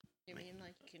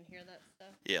like you can hear that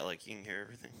stuff? Yeah, like you can hear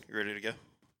everything. You ready to go?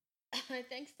 I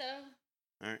think so.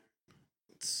 All right.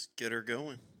 Let's get her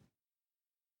going.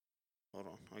 Hold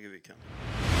on. I'll give you a count.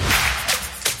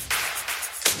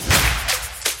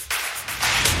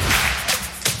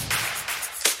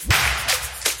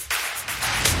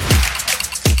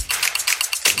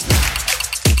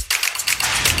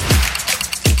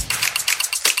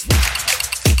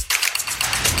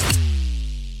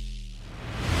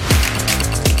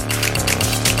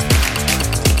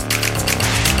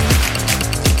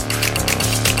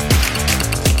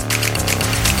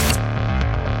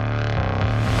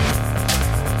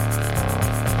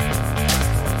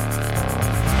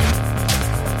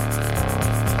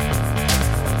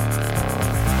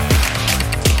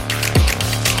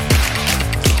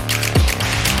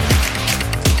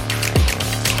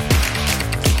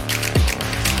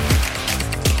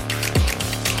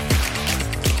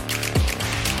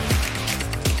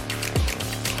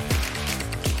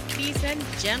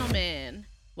 Gentlemen,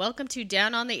 welcome to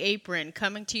Down on the Apron,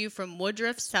 coming to you from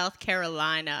Woodruff, South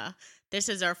Carolina. This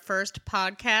is our first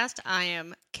podcast. I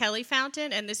am Kelly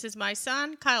Fountain, and this is my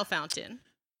son, Kyle Fountain.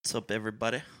 What's up,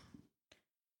 everybody?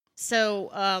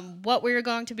 So, what we're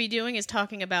going to be doing is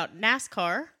talking about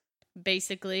NASCAR,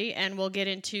 basically, and we'll get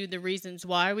into the reasons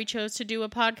why we chose to do a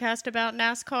podcast about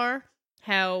NASCAR,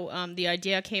 how the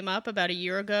idea came up about a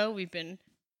year ago. We've been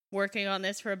working on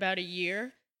this for about a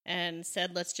year and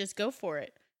said, let's just go for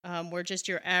it. We're just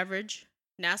your average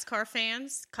NASCAR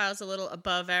fans. Kyle's a little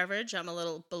above average. I'm a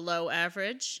little below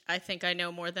average. I think I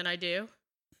know more than I do.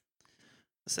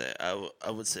 I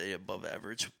would say above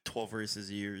average. 12 races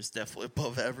a year is definitely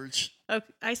above average. Okay,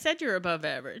 I said you're above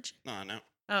average. No, I know.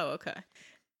 Oh, okay.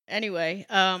 Anyway,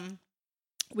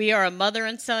 we are a mother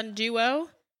and son duo,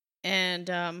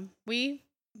 and we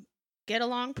get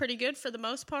along pretty good for the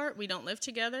most part. We don't live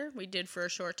together. We did for a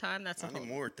short time. That's not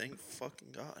anymore. Thank fucking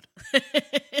God.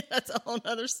 That's a whole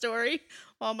other story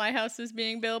while my house is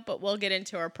being built, but we'll get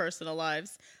into our personal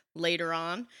lives later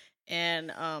on.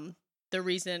 And the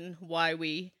reason why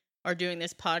we are doing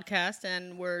this podcast,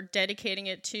 and we're dedicating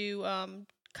it to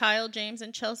Kyle, James,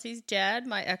 and Chelsea's dad,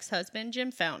 my ex-husband,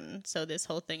 Jim Fountain. So this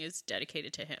whole thing is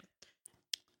dedicated to him.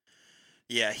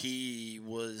 Yeah, he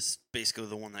was basically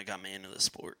the one that got me into the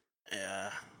sport.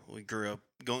 Yeah, we grew up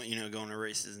going to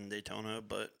races in Daytona,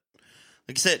 but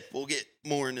like I said, we'll get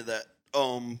more into that.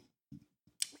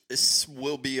 This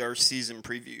will be our season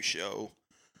preview show.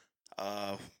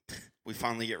 We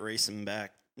finally get racing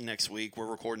back next week.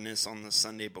 We're recording this on the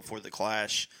Sunday before the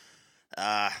Clash.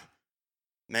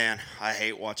 Man, I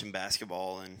hate watching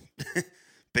basketball and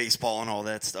baseball and all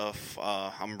that stuff.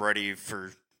 I'm ready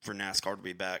for NASCAR to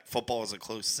be back. Football is a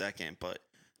close second, but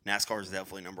NASCAR is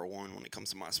definitely number one when it comes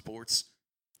to my sports.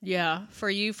 Yeah, for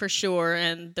you for sure.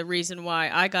 And the reason why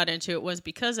I got into it was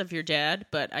because of your dad,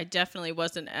 but I definitely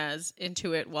wasn't as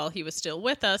into it while he was still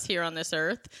with us here on this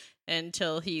earth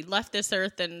until he left this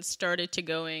earth and started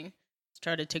going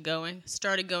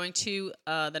to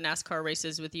the NASCAR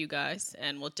races with you guys.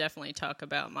 And we'll definitely talk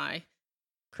about my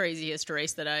craziest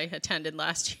race that I attended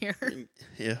last year.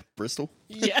 Yeah, Bristol.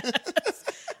 Yes.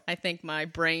 I think my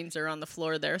brains are on the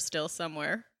floor there still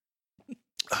somewhere.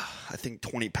 I think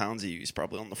 20 pounds of you is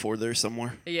probably on the floor there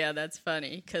somewhere. Yeah, that's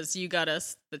funny because you got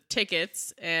us the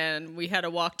tickets and we had to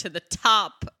walk to the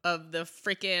top of the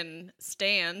freaking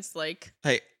stands.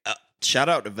 Hey, shout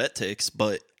out to VetTix,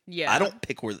 but yeah, I don't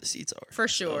pick where the seats are. For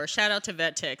sure. So. Shout out to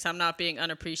VetTix. I'm not being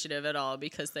unappreciative at all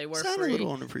because they were free. A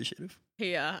little unappreciative.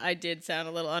 Yeah, I did sound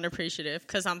a little unappreciative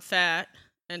because I'm fat.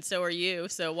 And so are you,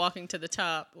 so walking to the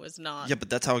top was not. Yeah, but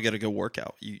that's how I got to go work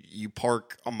out. You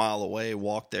park a mile away,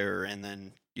 walk there, and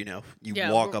then,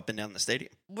 walk up and down the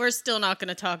stadium. Whi're still not going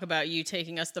to talk about you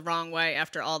taking us the wrong way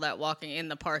after all that walking in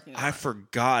the parking lot. I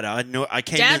forgot. I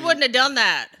can't. Dad wouldn't have done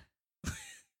that.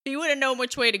 He would have known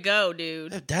which way to go,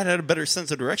 dude. Dad had a better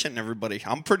sense of direction than everybody.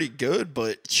 I'm pretty good,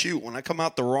 but shoot, when I come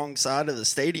out the wrong side of the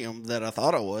stadium that I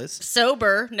thought I was.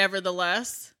 Sober,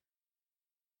 nevertheless.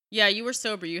 Yeah, you were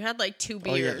sober. You had 2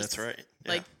 beers. Oh, yeah, that's right.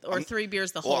 Yeah. 3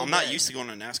 beers the whole day. Well, I'm not used to going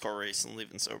to a NASCAR race and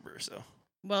leaving sober, so.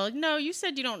 Well, no, you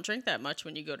said you don't drink that much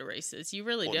when you go to races. You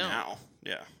really don't. Now,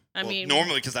 yeah. I mean,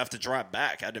 normally because I have to drive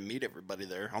back. I had to meet everybody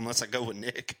there, unless I go with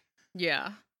Nick. Yeah,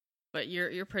 but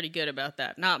you're pretty good about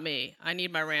that. Not me. I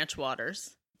need my ranch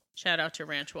waters. Shout out to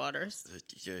Ranch Waters.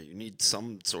 Yeah, you need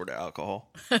some sort of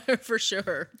alcohol. For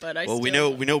sure, but we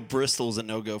know Bristol's a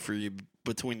no-go for you.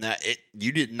 Between that,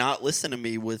 you did not listen to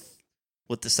me with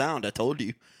the sound. I told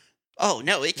you. Oh,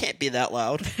 no, it can't be that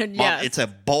loud. Yes. Mom, it's a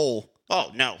bowl.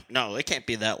 Oh, no, it can't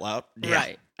be that loud. Yeah.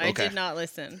 Right. I did not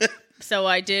listen. So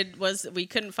we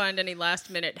couldn't find any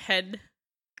last-minute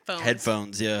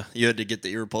Headphones, yeah. You had to get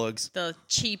the earplugs. The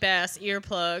cheap-ass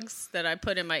earplugs that I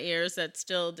put in my ears that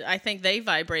still... I think they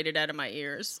vibrated out of my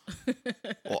ears.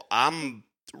 Well, I'm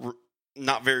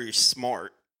not very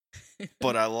smart,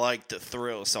 but I like the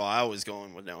thrill, so I was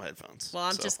going with no headphones. Well,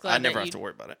 I'm just glad I never that have to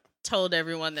worry about it. Told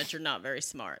everyone that you're not very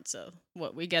smart, so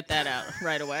we get that out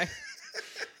right away.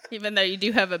 Even though you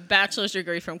do have a bachelor's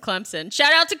degree from Clemson.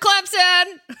 Shout out to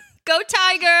Clemson! Go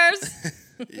Tigers!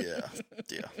 Yeah.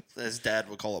 As Dad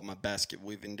would call it, my basket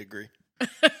weaving degree.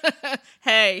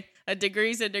 Hey, a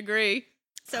degree's a degree.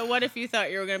 So what if you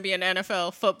thought you were going to be an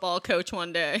NFL football coach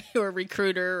one day, or a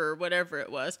recruiter, or whatever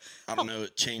it was? I don't know.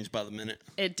 It changed by the minute.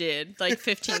 It did, like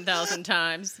 15,000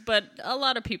 times. But a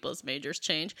lot of people's majors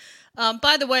change.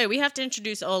 By the way, we have to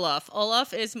introduce Olaf.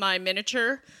 Olaf is my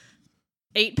miniature,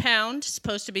 8-pound,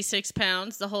 supposed to be 6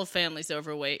 pounds. The whole family's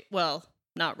overweight. Well,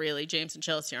 not really. James and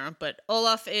Chelsea aren't. But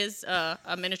Olaf is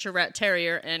a miniature rat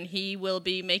terrier, and he will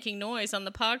be making noise on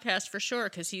the podcast for sure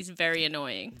because he's very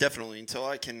annoying. Definitely, until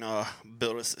I can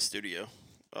build us a studio,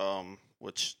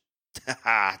 which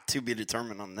to be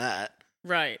determined on that.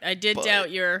 Right. I did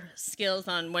doubt your skills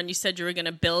on when you said you were going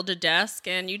to build a desk,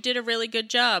 and you did a really good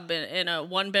job in a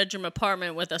one-bedroom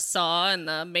apartment with a saw, and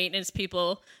the maintenance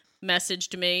people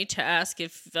messaged me to ask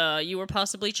if you were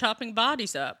possibly chopping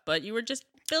bodies up, but you were just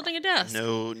building a desk.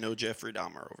 No Jeffrey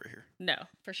Dahmer over here. No,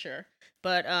 for sure.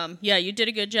 But, yeah, you did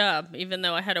a good job, even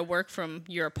though I had to work from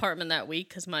your apartment that week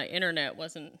because my internet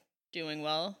wasn't doing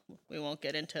well. We won't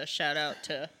get into a shout-out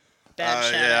to bad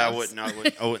shout-outs. Yeah,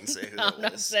 I wouldn't say who that was. I'm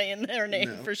not saying their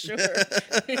name for sure.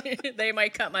 They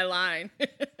might cut my line.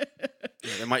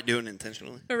 Yeah, they might do it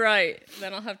intentionally. Right.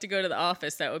 Then I'll have to go to the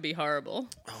office. That would be horrible.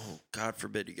 Oh, God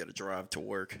forbid you got to drive to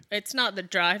work. It's not the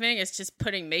driving. It's just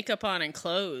putting makeup on and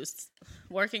clothes.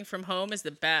 Working from home is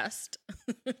the best.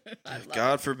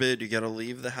 God forbid you got to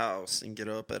leave the house and get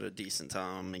up at a decent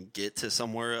time and get to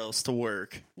somewhere else to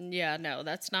work. Yeah, no,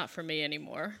 that's not for me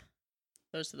anymore.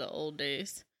 Those are the old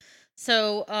days.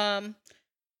 So,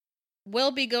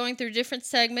 we'll be going through different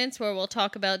segments where we'll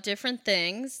talk about different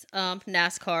things.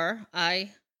 NASCAR,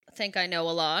 I think I know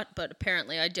a lot, but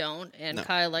apparently I don't, and no.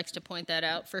 Kyle likes to point that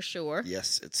out for sure.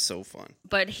 Yes, it's so fun.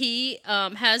 But he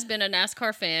has been a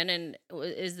NASCAR fan and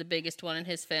is the biggest one in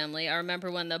his family. I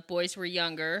remember when the boys were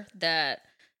younger that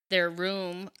their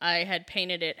room, I had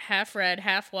painted it half red,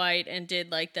 half white, and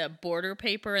did like the border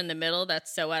paper in the middle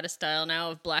that's so out of style now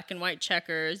of black and white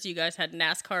checkers. You guys had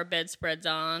NASCAR bedspreads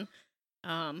on.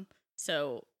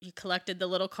 So you collected the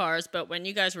little cars, but when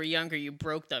you guys were younger, you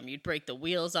broke them. You'd break the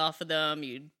wheels off of them.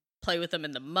 You'd play with them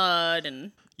in the mud,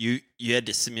 and you had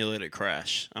to simulate a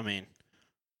crash. I mean,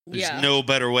 there's no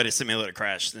better way to simulate a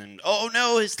crash than, oh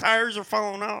no, his tires are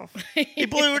falling off. He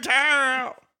blew a tire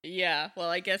out. Yeah, well,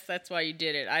 I guess that's why you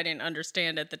did it. I didn't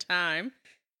understand at the time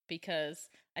because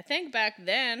I think back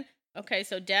then, okay,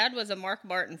 so Dad was a Mark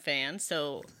Martin fan,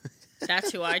 so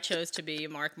that's who I chose to be, a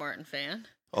Mark Martin fan.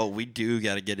 Oh, we do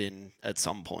got to get in at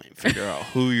some point and figure out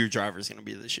who your driver's going to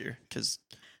be this year. Because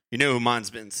you know who mine's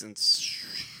been since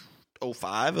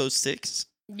 05, 06?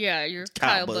 Yeah, you're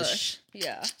Kyle Busch.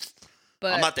 Yeah.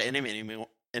 But I'm not the enemy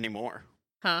anymore.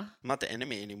 Huh? I'm not the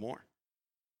enemy anymore.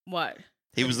 What?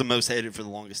 He was the most hated for the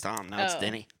longest time. Now it's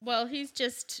Denny. Well, he's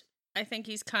just, I think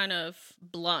he's kind of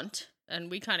blunt,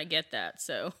 and we kind of get that,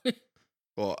 so.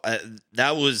 Well, I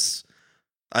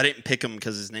didn't pick him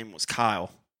because his name was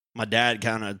Kyle. My dad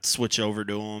kind of switched over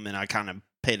to him, and I kind of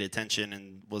paid attention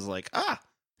and was like,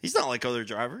 he's not like other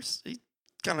drivers. He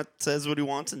kind of says what he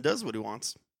wants and does what he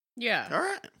wants. Yeah. All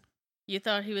right. You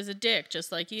thought he was a dick,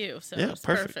 just like you, so yeah, it's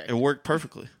perfect. It worked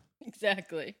perfectly.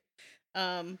 Exactly.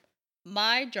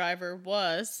 My driver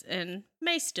was, and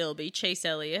may still be, Chase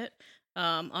Elliott.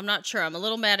 I'm not sure. I'm a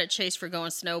little mad at Chase for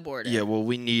going snowboarding. Yeah, well,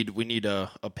 we need a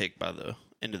pick by the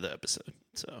end of the episode,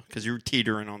 so because you're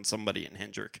teetering on somebody in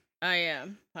Hendrick. I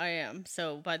am.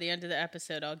 So by the end of the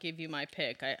episode, I'll give you my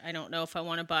pick. I don't know if I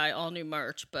want to buy all new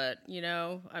merch, but,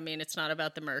 I mean, it's not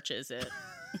about the merch, is it?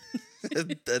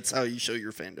 That's how you show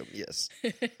your fandom, yes.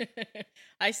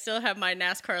 I still have my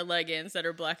NASCAR leggings that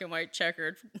are black and white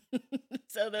checkered.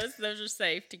 So those are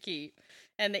safe to keep.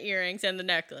 And the earrings and the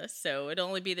necklace. So it'd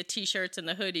only be the t-shirts and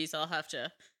the hoodies I'll have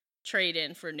to trade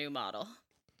in for a new model.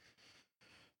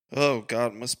 Oh,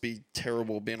 God, it must be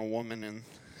terrible being a woman in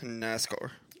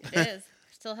NASCAR. It is.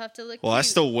 Still have to look Well, cute. I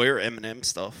still wear M&M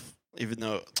stuff, even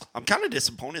though I'm kind of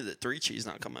disappointed that 3 Cheese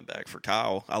not coming back for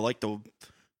Kyle. I like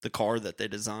the car that they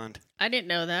designed. I didn't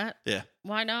know that. Yeah.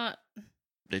 Why not?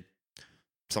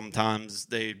 Sometimes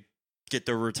they get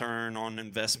their return on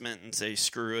investment and say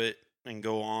screw it and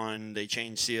go on. They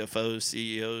change CFOs,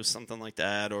 CEOs, something like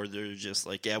that, or they're just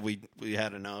like, yeah, we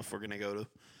had enough. We're gonna go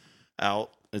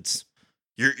out. It's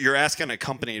you're asking a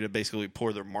company to basically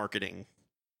pour their marketing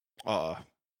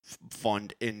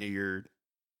fund into your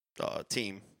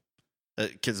team,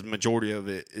 because majority of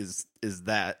it is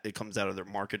that it comes out of their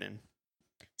marketing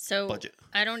budget.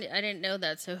 I didn't know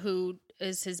that. So who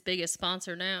is his biggest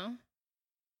sponsor now?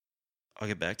 I'll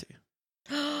get back to you.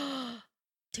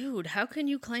 Dude, how can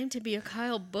you claim to be a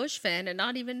Kyle Busch fan and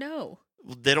not even know?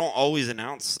 They don't always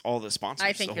announce all the sponsors.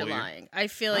 I think you're lying. I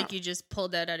feel like No. you just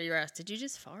pulled that out of your ass. Did you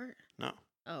just fart? No.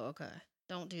 Oh, okay.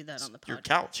 Don't do that on the podcast. Your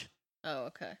couch. Oh,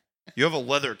 okay. You have a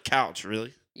leather couch,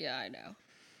 really? Yeah, I know.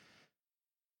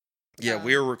 Yeah,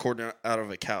 we are recording out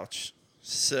of a couch.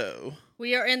 So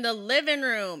we are in the living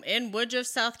room in Woodruff,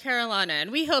 South Carolina,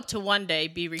 and we hope to one day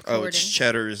be recording. Oh, it's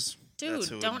Cheddar's.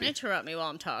 Dude, don't interrupt me while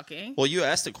I'm talking. Well, you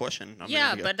asked a question.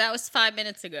 Yeah, but that was 5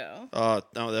 minutes ago.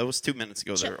 No, that was 2 minutes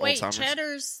ago. Wait,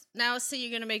 Cheddar's. Now, see,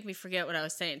 you're going to make me forget what I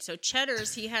was saying. So,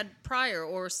 Cheddar's, he had prior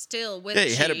or still with. Yeah,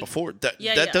 he had it before.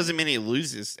 That doesn't mean he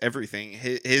loses everything.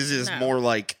 His is more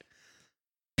like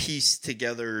pieced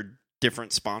together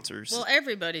different sponsors. Well,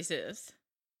 everybody's is.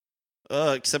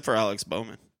 Except for Alex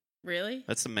Bowman. Really?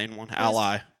 That's the main one.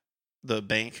 Ally, the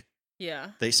bank.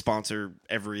 Yeah. They sponsor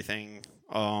everything.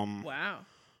 Wow.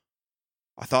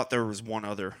 I thought there was one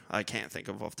other I can't think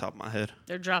of off the top of my head.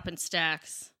 They're dropping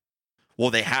stacks.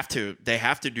 Well, they have to. They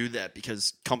have to do that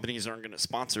because companies aren't going to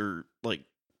sponsor, like,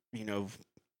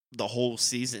 the whole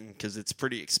season, because it's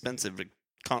pretty expensive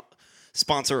to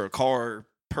sponsor a car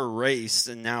per race,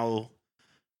 and now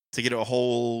to get a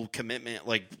whole commitment,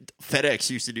 like FedEx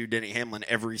used to do Denny Hamlin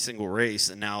every single race,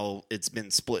 and now it's been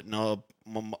splitting up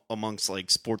amongst like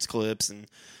Sports Clips and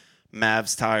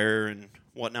Mavs Tire and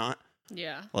whatnot.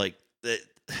 Yeah. Like,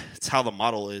 it's how the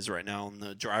model is right now, and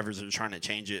the drivers are trying to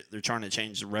change it. They're trying to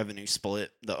change the revenue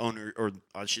split, the owner, or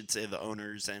I should say the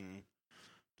owners, and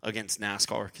against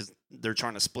NASCAR, because they're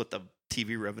trying to split the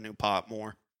TV revenue pot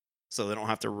more, so they don't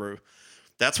have to.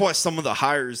 That's why some of the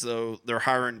hires, though, they're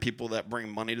hiring people that bring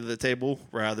money to the table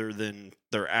rather than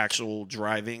their actual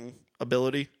driving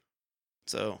ability.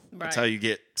 So that's how you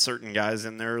get certain guys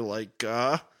in there, like.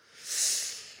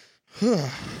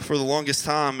 For the longest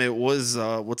time, it was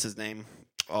what's his name?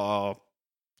 Menard.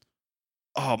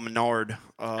 I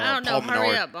don't know. Paul Hurry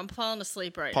Menard. up! I'm falling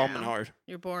asleep right Paul now. Menard.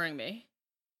 You're boring me.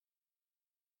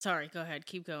 Sorry. Go ahead.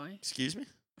 Keep going. Excuse me.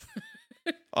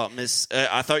 Miss,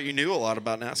 I thought you knew a lot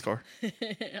about NASCAR.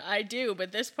 I do,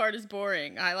 but this part is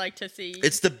boring. I like to see.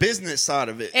 It's the business side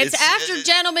of it. It's after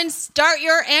gentlemen start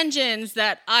your engines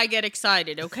that I get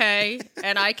excited, okay?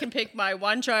 And I can pick my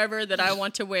one driver that I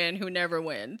want to win who never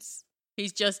wins.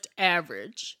 He's just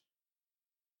average.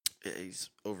 Yeah, he's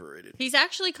overrated. He's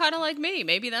actually kind of like me.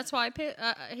 Maybe that's why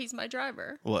he's my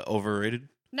driver. What, overrated?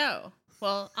 No.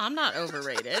 Well, I'm not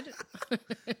overrated.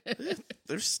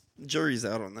 There's jury's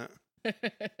out on that.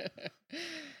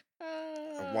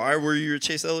 Why were you a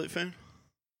Chase Elliott fan?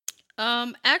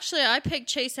 Actually, I picked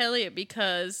Chase Elliott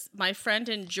because my friend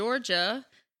in Georgia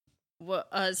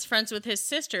was friends with his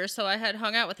sister, so I had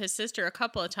hung out with his sister a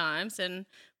couple of times. And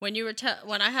when you were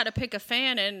when I had to pick a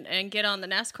fan and get on the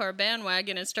NASCAR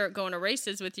bandwagon and start going to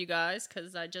races with you guys,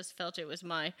 because I just felt it was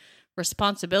my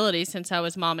responsibility since I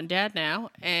was mom and dad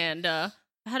now, and I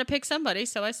had to pick somebody,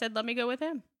 so I said, let me go with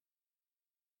him.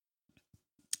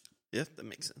 Yeah, that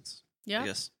makes sense. Yeah. I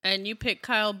guess. And you picked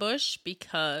Kyle Busch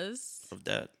because of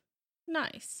that.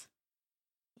 Nice.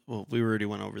 Well, we already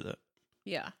went over that.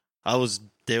 Yeah. I was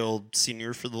Dale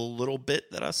Sr. for the little bit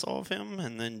that I saw of him,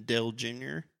 and then Dale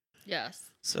Jr.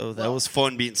 Yes. So that was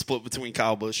fun being split between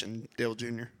Kyle Busch and Dale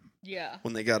Jr. Yeah.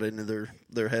 When they got into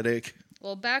their headache.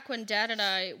 Well, back when Dad and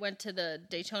I went to the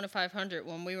Daytona 500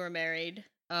 when we were married,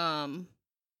 I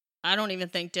don't even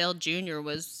think Dale Jr.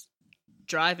 was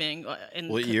driving.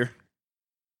 What year?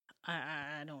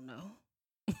 I don't know.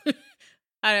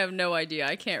 I have no idea.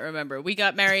 I can't remember. We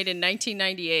got married in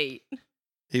 1998.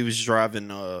 He was driving,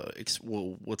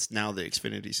 what's now the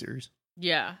Xfinity Series.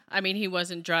 Yeah. I mean, he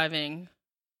wasn't driving.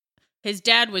 His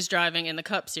dad was driving in the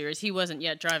Cup Series. He wasn't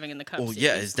yet driving in the Cup Series. Well,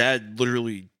 yeah, his dad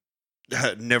literally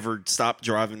never stopped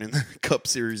driving in the Cup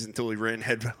Series until he ran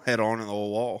head on in the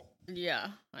wall. Yeah,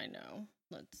 I know.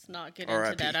 Let's not get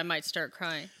into that. I might start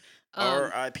crying.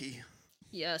 R.I.P.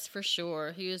 Yes, for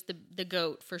sure. He was the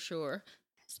GOAT for sure.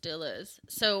 Still is.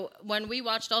 So when we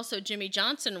watched also Jimmy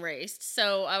Johnson raced,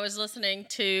 so I was listening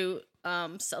to a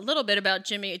little bit about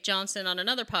Jimmy Johnson on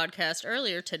another podcast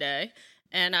earlier today,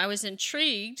 and I was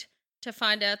intrigued to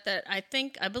find out that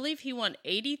I believe he won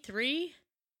 83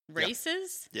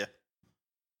 races. Yeah.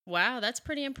 Wow, that's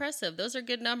pretty impressive. Those are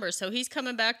good numbers. So he's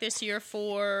coming back this year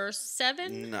for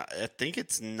 7? No, I think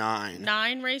it's 9.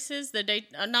 9 races. The date,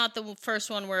 not the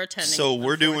first one we're attending. So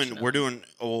we're doing.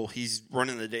 Oh, he's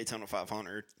running the Daytona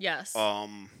 500. Yes.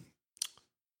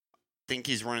 Think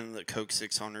he's running the Coke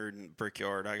 600 in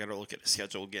Brickyard. I got to look at the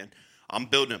schedule again. I'm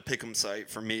building a pick'em site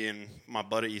for me and my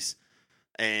buddies,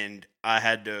 and I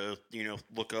had to,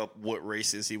 look up what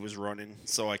races he was running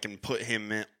so I can put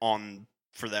him on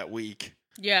for that week.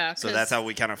 Yeah. So that's how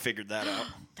we kind of figured that out.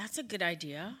 That's a good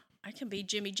idea. I can be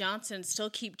Jimmy Johnson, still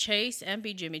keep Chase, and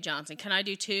be Jimmy Johnson. Can I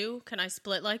do 2? Can I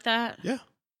split like that? Yeah.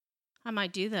 I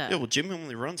might do that. Yeah, well, Jimmy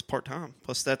only runs part-time.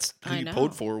 Plus, that's who you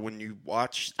pulled for when you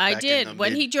watched. I did.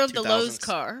 When he drove the Lowe's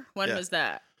car. When was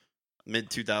that?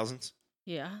 Mid-2000s.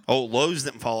 Yeah. Oh, Lowe's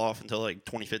didn't fall off until,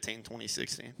 2015,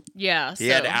 2016. Yeah. He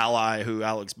had Ally, who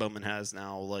Alex Bowman has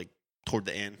now, toward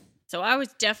the end. So I was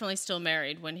definitely still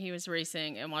married when he was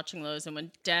racing and watching Lowe's. And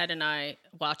when Dad and I...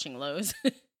 Watching Lowe's.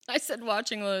 I said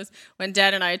watching Lowe's. When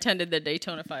Dad and I attended the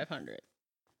Daytona 500.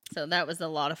 So that was a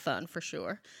lot of fun, for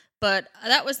sure. But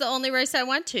that was the only race I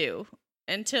went to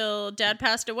until Dad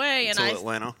passed away. Until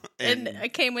Atlanta. And I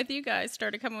came with you guys,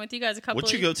 started coming with you guys a couple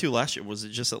What'd you go to last year? Was it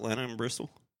just Atlanta and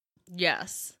Bristol?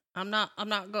 Yes. I'm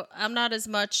not as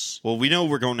much. Well, we know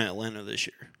we're going to Atlanta this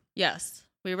year. Yes.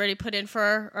 We already put in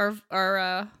for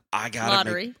our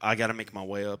lottery. I got to make my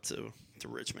way up to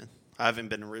Richmond. I haven't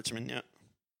been to Richmond yet.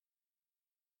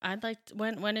 I'd like to,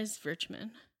 when is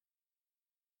Richmond?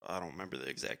 I don't remember the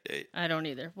exact date. I don't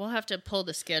either. We'll have to pull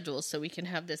the schedule so we can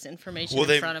have this information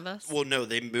in front of us. Well, no,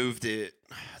 they moved it.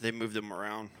 They moved them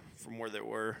around from where they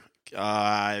were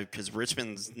because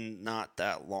Richmond's not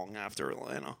that long after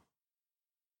Atlanta.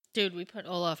 Dude, we put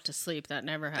Olaf to sleep. That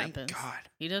never happens. Thank God.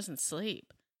 He doesn't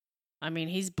sleep. I mean,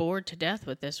 he's bored to death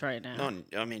with this right now.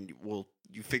 No, I mean, well,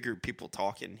 you figure people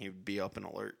talking, he would be up and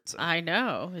alert. So. I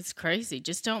know. It's crazy.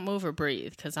 Just don't move or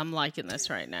breathe because I'm liking this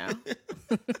right now.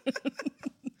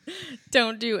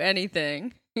 Don't do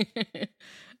anything.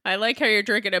 I like how you're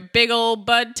drinking a big old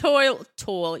Bud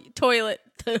toilet.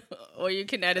 Or you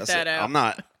can edit that out. I'm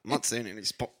not saying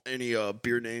any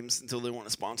beer names until they want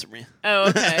to sponsor me. Oh,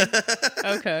 okay.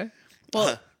 Okay.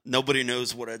 Well, nobody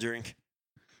knows what I drink.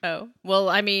 Oh, well,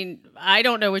 I mean, I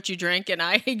don't know what you drink, and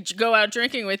I go out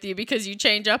drinking with you because you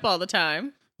change up all the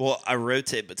time. Well, I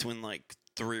rotate between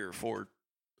 3 or 4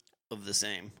 of the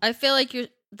same. I feel like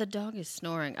the dog is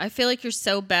snoring. I feel like you're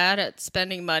so bad at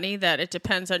spending money that it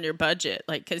depends on your budget,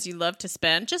 because you love to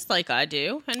spend, just like I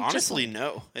do. And honestly,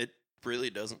 no, it really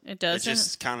doesn't. It doesn't? It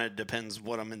just kind of depends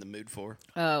what I'm in the mood for.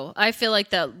 Oh, I feel like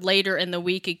that later in the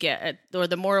week or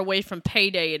the more away from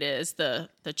payday it is, the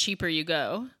cheaper you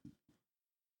go.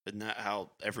 Isn't that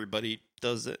how everybody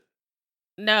does it?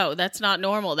 No, that's not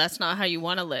normal. That's not how you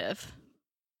want to live.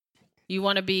 You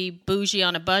want to be bougie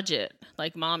on a budget,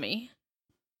 like mommy.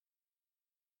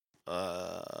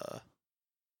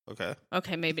 Okay.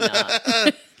 Okay, maybe not.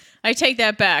 I take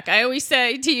that back. I always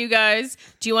say to you guys,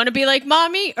 do you want to be like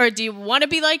mommy or do you want to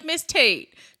be like Miss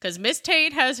Tate? Because Miss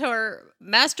Tate has her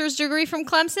master's degree from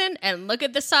Clemson, and look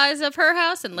at the size of her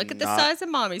house and look at the size of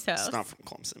mommy's house. It's not from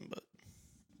Clemson, but...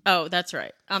 Oh, that's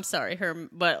right. I'm sorry.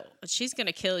 But she's going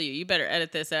to kill you. You better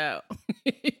edit this out.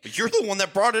 You're the one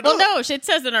that brought it up. up. Well, no, it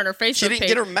says it on her Facebook page. She didn't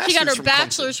get her master's. She got her from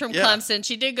bachelor's Clemson. from Clemson.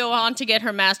 She did go on to get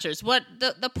her master's. What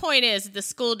the point is, the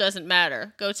school doesn't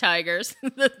matter. Go Tigers.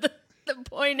 The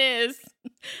point is,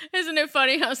 isn't it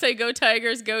funny how say go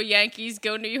Tigers, go Yankees,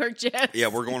 go New York Jets? Yeah,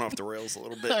 we're going off the rails a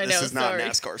little bit. I know, this is not sorry.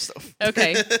 NASCAR stuff.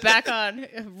 Okay, back on.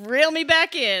 Reel me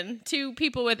back in. 2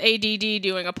 people with ADD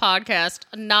doing a podcast,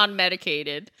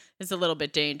 non-medicated, is a little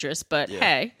bit dangerous, but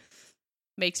hey,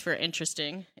 makes for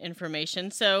interesting information.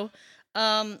 So,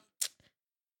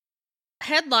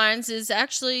 headlines is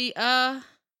actually,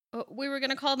 we were going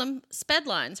to call them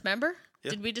spedlines, remember?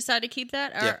 Yeah. Did we decide to keep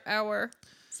that? Our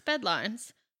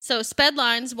spedlines. So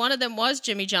spedlines, one of them was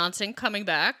Jimmy Johnson coming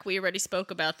back. We already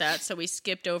spoke about that, so we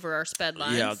skipped over our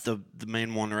spedlines. Yeah, the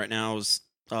main one right now is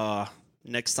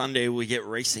next Sunday we get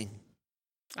racing.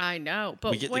 I know,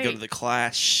 but we get to go to the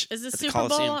Clash. Is the at Super the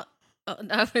Coliseum. Bowl?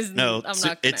 No, I'm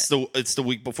not gonna. It's the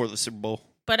week before the Super Bowl.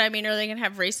 But I mean, are they going to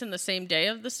have racing the same day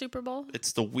of the Super Bowl?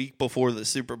 It's the week before the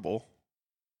Super Bowl.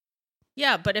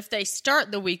 Yeah, but if they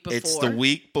start the week before... It's the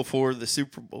week before the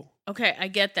Super Bowl. Okay, I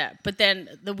get that. But then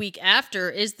the week after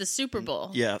is the Super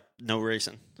Bowl. Yeah, no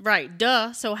racing. Right,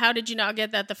 duh. So how did you not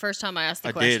get that the first time I asked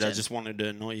the question? I did. I just wanted to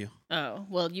annoy you. Oh,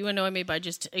 well, you annoy me by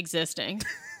just existing.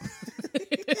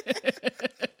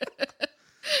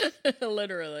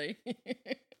 Literally.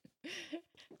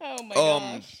 Oh, my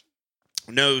gosh.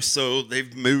 No, so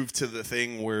they've moved to the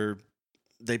thing where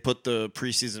they put the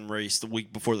preseason race the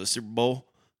week before the Super Bowl,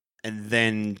 and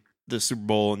then the Super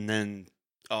Bowl, and then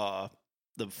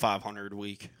the 500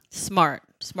 week. Smart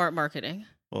marketing.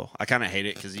 Well, I kind of hate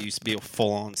it because it used to be a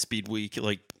full-on speed week,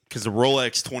 like because the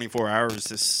Rolex 24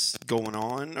 hours is going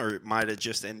on, or it might have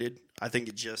just ended. I think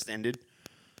it just ended.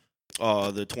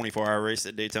 The 24-hour race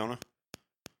at Daytona.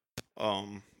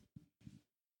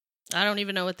 I don't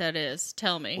even know what that is.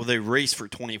 Tell me. Well, they race for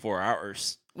 24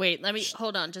 hours. Wait,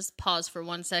 hold on. Just pause for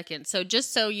 1 second. So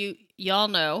just so y'all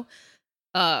know,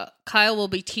 Kyle will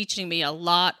be teaching me a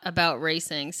lot about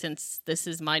racing since this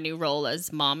is my new role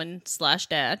as mom and /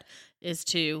 dad.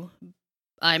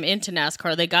 I'm into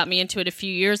NASCAR. They got me into it a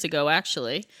few years ago,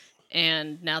 actually.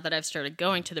 And now that I've started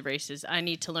going to the races, I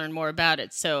need to learn more about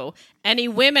it. So any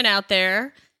women out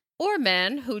there or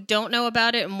men who don't know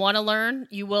about it and want to learn,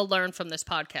 you will learn from this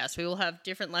podcast. We will have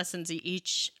different lessons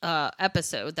each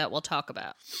episode that we'll talk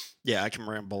about. Yeah, I can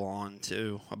ramble on,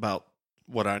 too, about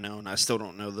what I know. And I still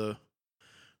don't know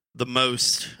the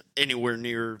most anywhere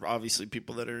near, obviously,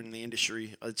 people that are in the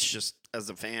industry. It's just as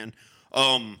a fan.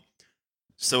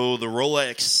 So the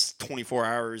Rolex 24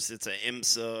 hours, it's an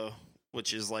IMSA,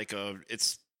 which is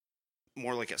it's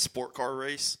more like a sport car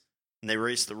race. And they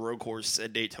race the road course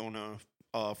at Daytona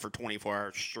for 24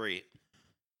 hours straight.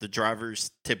 The drivers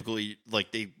typically,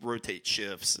 they rotate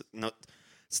shifts.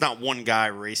 It's not one guy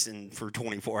racing for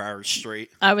 24 hours straight.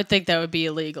 I would think that would be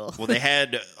illegal. Well, they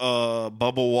had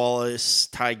Bubba Wallace,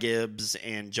 Ty Gibbs,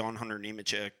 and John Hunter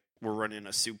Nemechek were running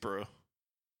a Supra.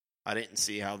 I didn't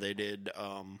see how they did.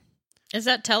 Is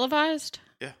that televised?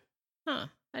 Yeah. Huh.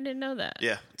 I didn't know that.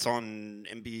 Yeah. It's on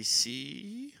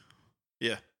NBC.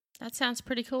 Yeah. That sounds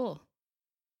pretty cool.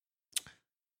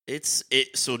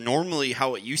 So normally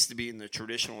how it used to be in the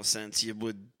traditional sense, it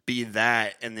would be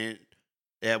that, and then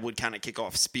that would kind of kick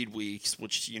off speed weeks,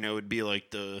 which, would be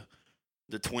like the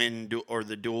twin or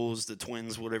the duels, the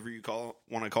twins, whatever you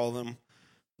want to call them.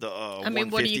 The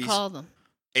what do you call them?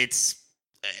 It's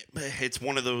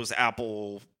one of those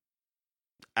apple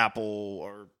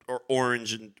or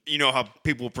orange, and you know how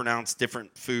people pronounce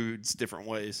different foods different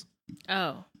ways.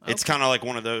 Oh, okay. It's kind of like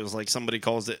one of those, like somebody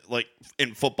calls it, like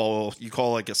in football, you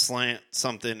call like a slant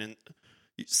something, and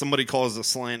somebody calls a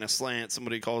slant,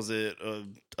 somebody calls it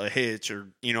a hitch, or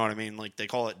you know what I mean? Like they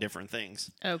call it different things.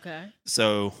 Okay.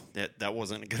 So that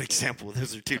wasn't a good example.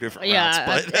 Those are two different routes.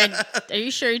 But and are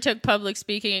you sure you took public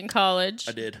speaking in college?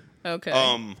 I did. Okay.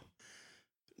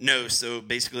 No, so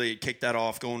basically it kicked that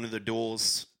off going to the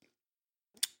duels.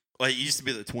 Like it used to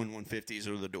be the twin 150s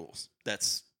or the duels.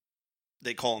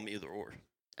 They call them either or.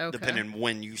 Okay. Depending on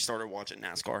when you started watching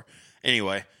NASCAR.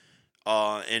 Anyway,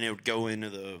 and it would go into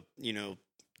the,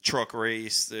 truck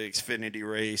race, the Xfinity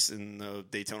race, and the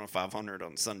Daytona 500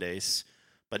 on Sundays.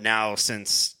 But now,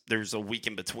 since there's a week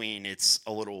in between, it's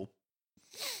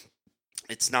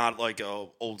not like a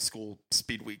old school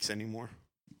speed weeks anymore.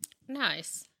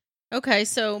 Nice. Okay,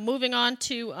 so moving on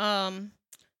to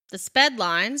the sped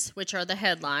lines, which are the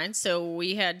headlines. So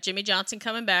we had Jimmy Johnson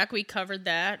coming back. We covered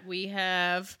that. We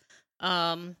have,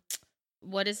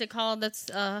 what is it called? That's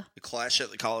the Clash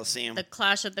at the Coliseum. The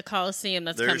Clash at the Coliseum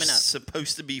that's coming up. There's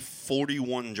supposed to be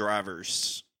 41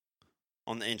 drivers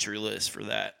on the entry list for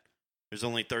that. There's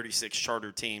only 36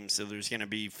 charter teams, so there's going to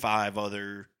be 5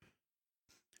 other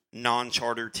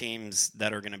non-charter teams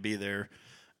that are going to be there.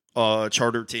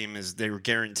 Charter team they were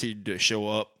guaranteed to show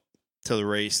up to the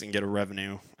race and get a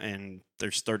revenue, and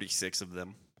there's 36 of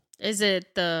them. Is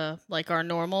it our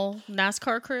normal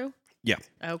NASCAR crew? Yeah.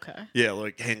 Okay. Yeah,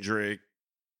 like Hendrick,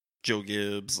 Joe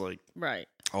Gibbs, right.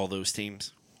 All those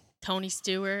teams. Tony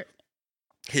Stewart.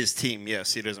 His team,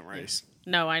 yes, he doesn't race.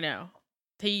 No, I know.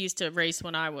 He used to race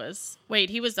when I was... Wait,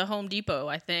 he was the Home Depot,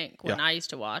 I think, when I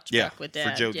used to watch back with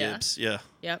Dad. For Joe Gibbs, yeah.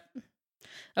 Yep.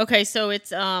 Okay, so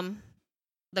it's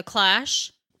the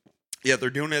Clash. Yeah, they're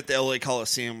doing it at the LA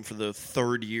Coliseum for the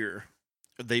 3rd year.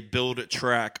 They build a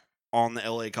track on the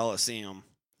LA Coliseum,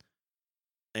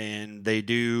 and they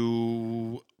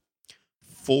do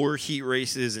 4 heat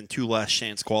races and 2 last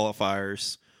chance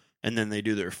qualifiers, and then they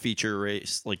do their feature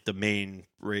race, like the main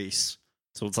race.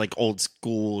 So it's like old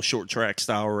school short track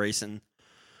style racing.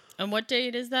 And what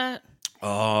date is that?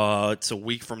 It's a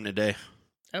week from today.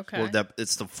 Okay. Well,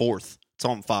 it's the 4th. It's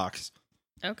on Fox.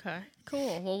 Okay,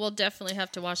 cool. Well, we'll definitely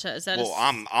have to watch that. Is that?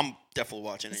 I'm definitely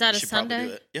watching it. Is that you a should Sunday? probably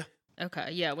do it. Yeah.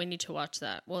 Okay, yeah, we need to watch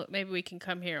that. Well, maybe we can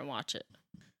come here and watch it.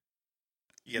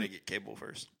 You gotta get cable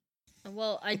first.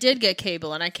 Well, I did get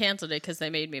cable, and I canceled it because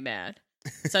they made me mad.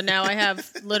 So now I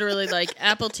have literally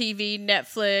Apple TV,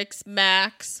 Netflix,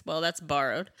 Max. Well, that's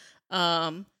borrowed.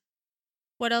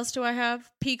 What else do I have?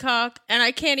 Peacock, and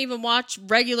I can't even watch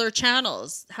regular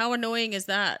channels. How annoying is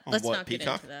that? On Let's what, not get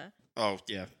Peacock? into that. Oh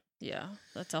yeah, Yeah,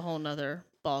 that's a whole nother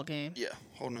ball game. Yeah,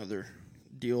 whole nother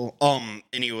deal.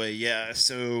 Anyway, yeah,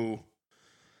 so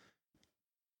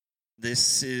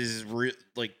this is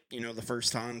the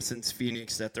first time since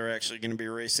Phoenix that they're actually going to be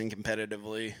racing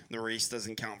competitively. The race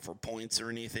doesn't count for points or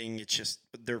anything. It's just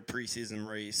their preseason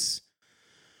race.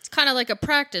 It's kind of like a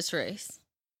practice race.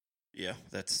 Yeah,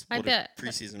 that's I what bet. a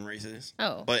preseason race is.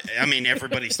 Oh. But, I mean,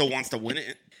 everybody still wants to win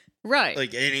it. Right.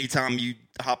 Like, anytime you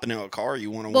hop into a car, you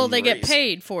want to win Well, the they race. get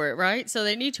paid for it, right? So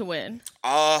they need to win.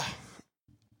 I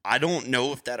don't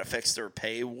know if that affects their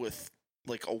pay with,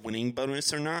 like, a winning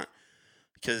bonus or not.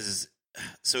 Because,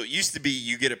 so it used to be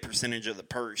you get a percentage of the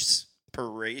purse per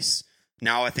race.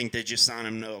 Now I think they just sign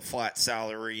them to a flat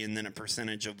salary and then a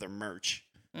percentage of their merch.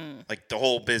 Like, the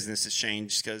whole business has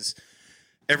changed because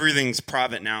everything's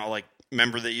private now. Like,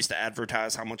 remember they used to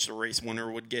advertise how much the race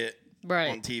winner would get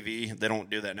on TV? They don't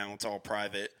do that now. It's all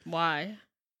private. Why?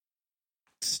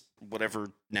 It's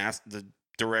whatever the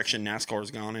direction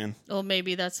NASCAR's gone in. Well,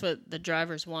 maybe that's what the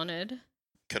drivers wanted.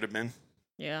 Could have been.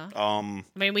 Yeah. I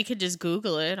mean, we could just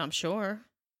Google it, I'm sure.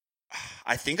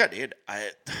 I think I did.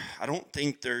 I don't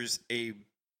think there's a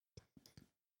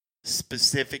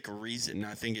specific reason.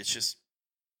 I think it's just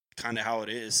kind of how it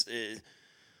is.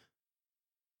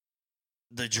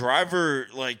 The driver,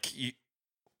 I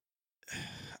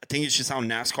think it's just how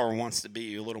NASCAR wants to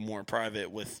be, a little more private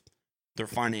with their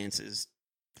financial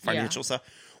stuff.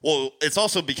 Well, it's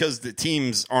also because the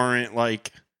teams aren't,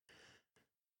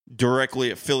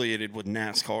 directly affiliated with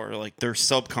NASCAR. Like, they're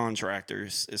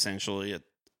subcontractors, essentially.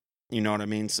 You know what I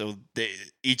mean? So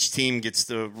each team gets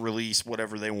to release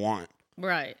whatever they want.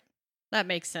 Right. That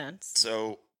makes sense.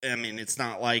 So, I mean, it's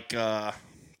not like, the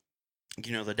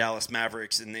Dallas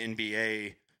Mavericks in the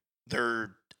NBA,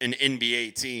 they're an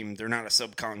NBA team. They're not a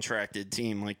subcontracted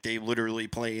team. Like, they literally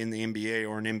play in the NBA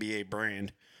or an NBA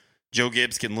brand. Joe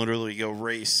Gibbs can literally go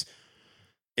race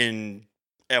in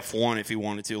F1 if he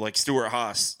wanted to. Like Stuart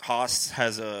Haas. Haas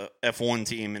has a F1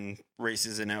 team and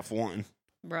races in F1.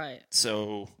 Right.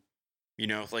 So,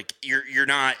 you're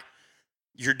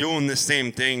doing the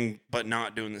same thing, but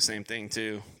not doing the same thing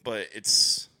too. But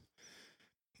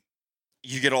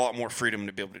you get a lot more freedom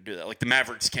to be able to do that. Like the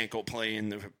Mavericks can't go play in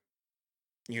the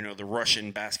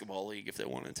Russian basketball league if they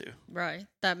wanted to. Right.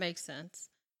 That makes sense.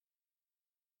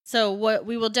 So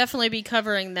we will definitely be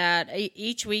covering that.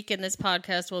 Each week in this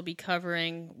podcast, we'll be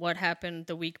covering what happened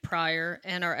the week prior,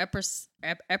 and our episodes.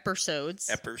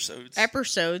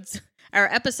 Our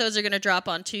episodes are going to drop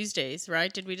on Tuesdays,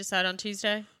 right? Did we decide on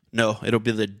Tuesday? No, it'll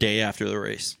be the day after the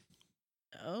race.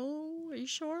 Oh, are you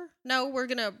sure? No, we're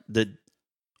gonna.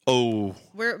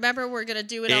 Remember, we're gonna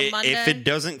do it on Monday. If it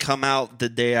doesn't come out the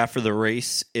day after the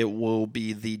race, it will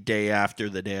be the day after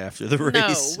the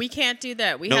race. No, we can't do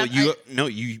that.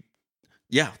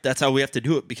 Yeah, that's how we have to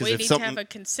do it because we need to have a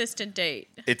consistent date.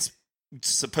 It's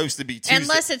supposed to be Tuesday,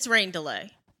 unless it's rain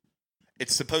delay.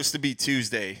 It's supposed to be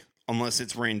Tuesday unless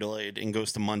it's rain delayed and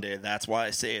goes to Monday. That's why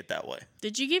I say it that way.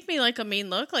 Did you give me a mean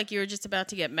look, like you were just about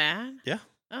to get mad? Yeah.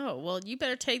 Oh, well, you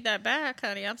better take that back,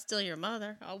 honey. I'm still your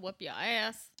mother. I'll whoop your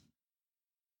ass.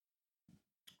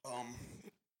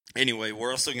 Anyway,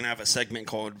 we're also going to have a segment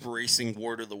called Racing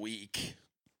Word of the Week,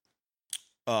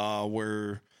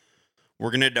 where we're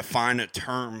going to define a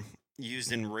term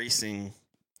used in racing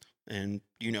and,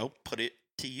 put it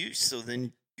to use so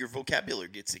then your vocabulary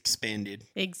gets expanded.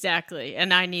 Exactly.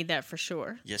 And I need that for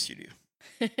sure. Yes, you do.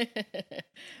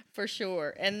 For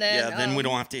sure. And then then we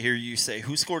don't have to hear you say,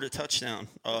 who scored a touchdown?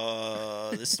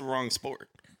 This is the wrong sport.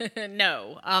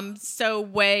 No, I'm so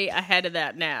way ahead of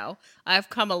that now. I've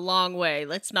come a long way.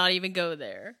 Let's not even go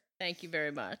there. Thank you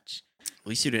very much. At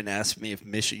least you didn't ask me if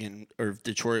Michigan or if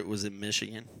Detroit was in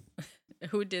Michigan.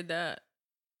 Who did that?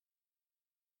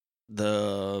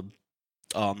 I'm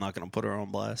not going to put her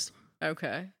on blast.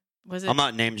 Okay. I'm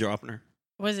not name dropping her.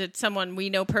 Was it someone we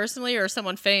know personally or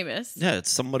someone famous? Yeah,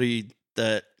 it's somebody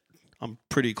that I'm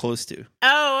pretty close to.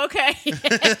 Oh, okay.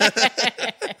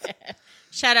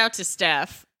 Shout out to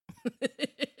Steph.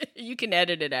 You can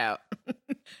edit it out.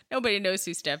 Nobody knows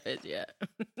who Steph is yet.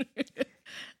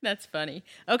 That's funny.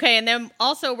 Okay, and then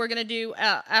also we're going to do,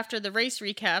 after the race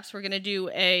recaps, we're going to do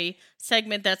a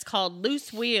segment that's called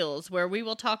Loose Wheels, where we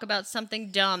will talk about something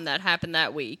dumb that happened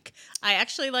that week. I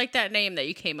actually like that name that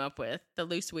you came up with, the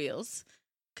Loose Wheels,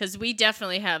 because we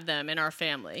definitely have them in our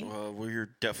family. Well,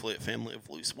 we're definitely a family of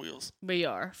loose wheels. We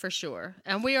are, for sure.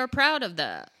 And we are proud of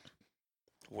that.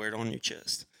 Wear it on your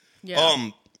chest. Yeah.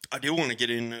 I do want to get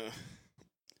into...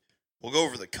 We'll go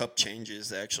over the cup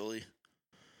changes, actually.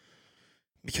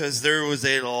 Because there was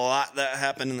a lot that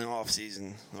happened in the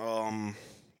offseason.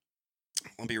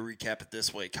 let me recap it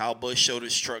this way. Kyle Busch showed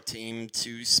his truck team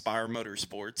to Spire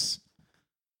Motorsports.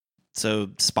 So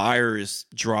Spire is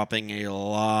dropping a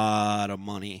lot of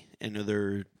money into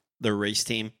their race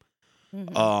team.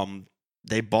 Mm-hmm.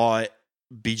 They bought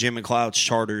BJ McLeod's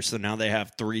charter, so now they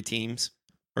have 3 teams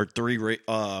or 3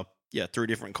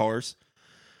 different cars.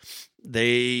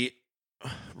 They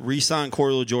re-signed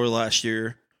Corey LaJoy last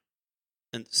year,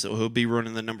 and so he'll be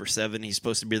running the number 7. He's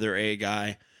supposed to be their A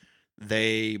guy.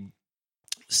 They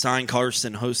signed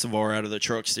Carson Hocevar out of the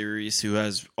Truck Series, who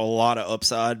has a lot of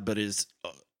upside, but is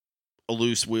a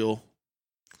loose wheel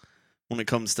when it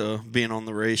comes to being on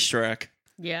the racetrack.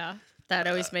 Yeah, that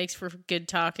always makes for good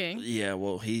talking. Yeah,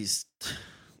 well,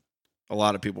 a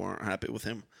lot of people aren't happy with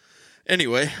him.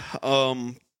 Anyway,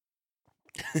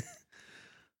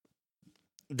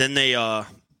 then they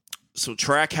so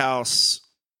Trackhouse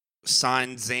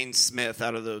signed Zane Smith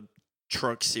out of the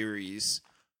Truck Series,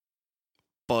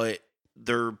 but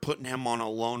they're putting him on a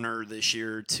loaner this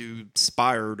year to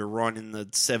Spire to run in the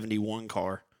 71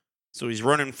 car. So he's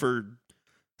running for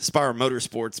Spire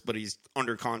Motorsports, but he's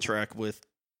under contract with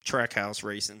Trackhouse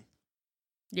Racing.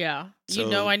 Yeah.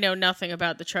 So, I know nothing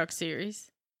about the Truck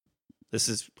Series. This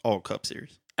is all Cup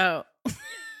Series. Oh.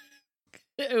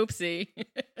 Oopsie.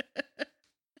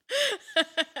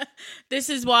 This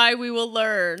is why we will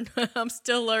learn. I'm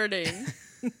still learning.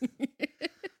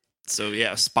 So,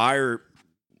 yeah, Spire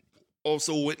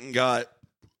also went and got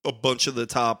a bunch of the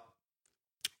top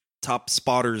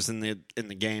spotters in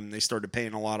the game. They started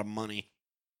paying a lot of money.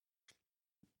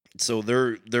 So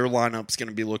their lineup's going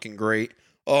to be looking great.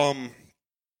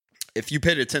 If you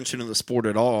paid attention to the sport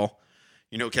at all,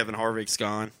 Kevin Harvick's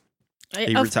gone.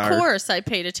 He retired. Of course I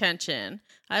paid attention.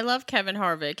 I love Kevin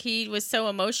Harvick. He was so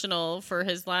emotional for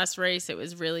his last race. It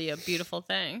was really a beautiful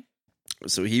thing.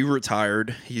 So he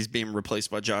retired. He's being replaced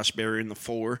by Josh Berry in the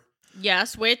 4.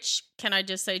 Yes, which, can I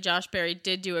just say, Josh Berry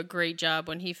did do a great job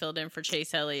when he filled in for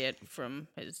Chase Elliott from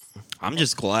his... I'm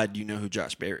just glad you know who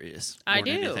Josh Berry is. I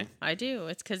do.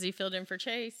 It's because he filled in for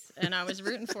Chase, and I was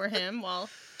rooting for him while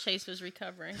Chase was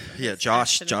recovering. Yeah,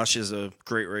 Josh is a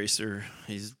great racer.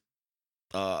 He's...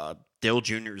 Dale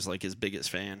Jr. is like his biggest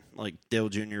fan. Like, Dale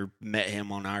Jr. met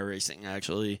him on iRacing,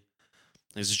 actually.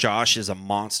 Josh is a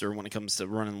monster when it comes to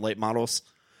running late models.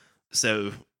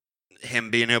 So...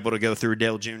 him being able to go through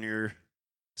Dale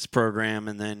Jr.'s program,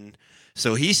 and then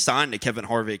so he signed to Kevin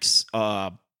Harvick's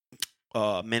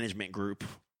management group,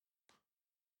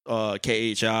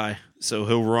 KHI. So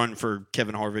he'll run for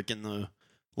Kevin Harvick in the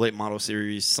late model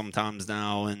series sometimes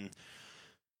now, and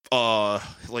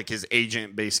like his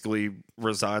agent basically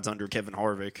resides under Kevin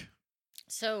Harvick.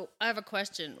 So I have a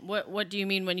question. What do you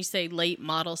mean when you say late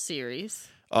model series?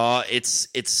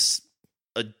 It's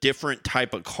a different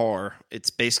type of car. It's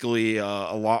basically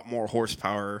a lot more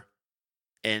horsepower,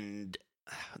 and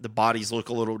the bodies look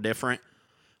a little different.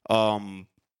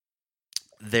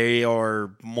 They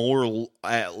are more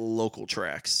at local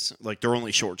tracks. Like, they're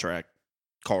only short track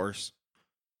cars.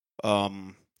 They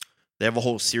have a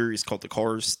whole series called the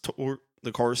Cars Tour.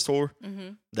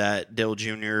 Mm-hmm. That Dale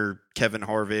Jr., Kevin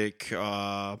Harvick,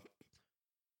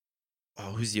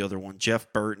 who's the other one?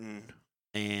 Jeff Burton.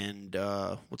 And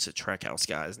what's the Trackhouse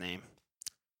guy's name?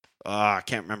 I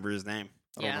can't remember his name.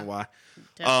 I don't know why.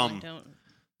 Definitely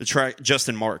don't.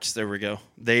 Justin Marks. There we go.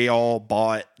 They all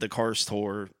bought the Cars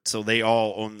Tour, so they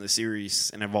all own the series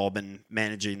and have all been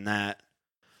managing that.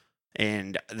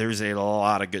 And there's a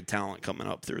lot of good talent coming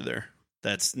up through there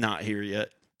that's not here yet.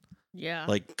 Yeah.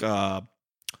 Like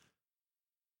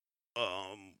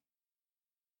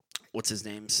what's his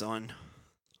name, son?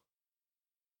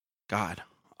 God.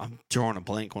 I'm drawing a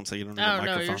blank once I get on the microphone.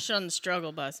 Oh, no, you're on the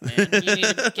struggle bus, man. You need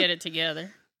to get it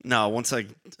together. No,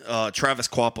 Travis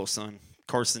Quapple's son,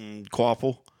 Carson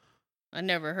Quapple. I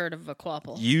never heard of a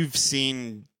Quapple. You've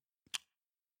seen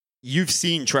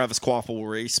Travis Quapple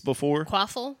race before?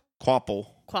 Quaffle?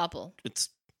 Quapple. It's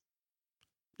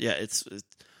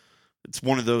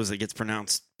one of those that gets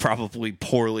pronounced probably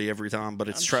poorly every time, but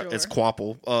it's it's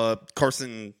Quapple.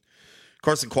 Carson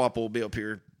Quapple will be up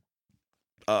here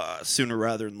sooner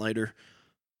rather than later.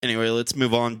 Anyway, let's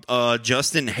move on.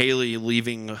 Justin Haley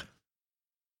leaving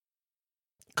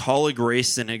Colleague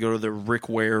Racing to go to the Rick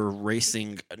Ware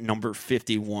Racing number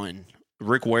 51.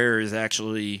 Rick Ware is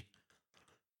actually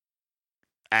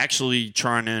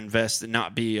trying to invest and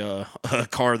not be a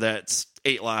car that's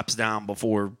 8 laps down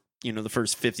before the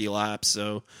first 50 laps.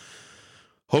 So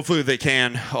hopefully they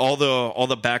can. All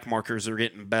the back markers are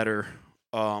getting better.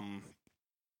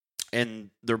 And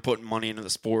they're putting money into the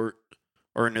sport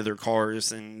or into their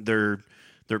cars and their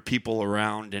people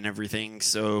around and everything.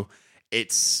 So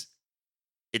it's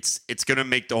it's going to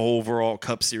make the whole overall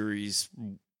Cup Series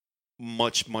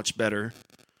much, much better.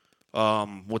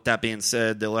 With that being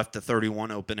said, they left the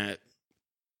 31 open at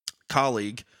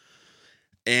Colleague.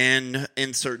 And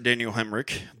insert Daniel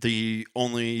Hemrick. He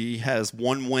only has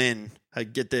one win.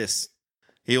 Get this.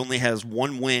 He only has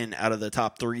one win out of the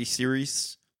top 3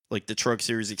 series, like the Truck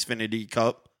Series Xfinity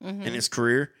Cup in his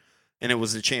career. And it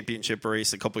was a championship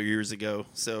race a couple of years ago.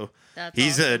 So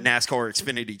he's awesome. A NASCAR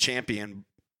Xfinity champion.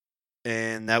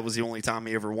 And that was the only time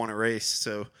he ever won a race.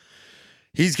 So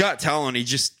he's got talent. He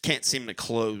just can't seem to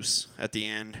close at the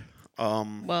end.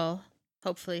 Well,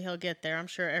 hopefully he'll get there. I'm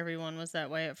sure everyone was that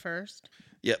way at first.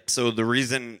 Yep. So the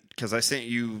reason, because I sent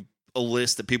you a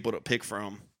list of people to pick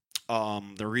from.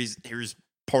 Here's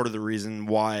part of the reason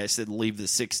why I said leave the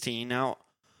 16 out.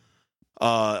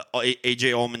 AJ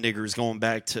Allmendinger is going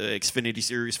back to Xfinity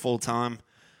Series full time.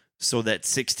 So that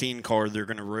 16 car, they're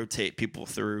going to rotate people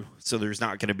through. So there's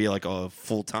not going to be like a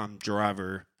full time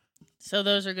driver. So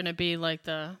those are going to be like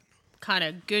the kind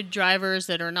of good drivers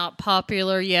that are not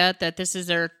popular yet, that this is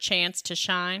their chance to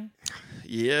shine.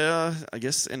 Yeah, I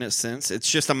guess in a sense. It's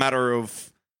just a matter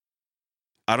of,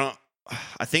 I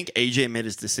think AJ made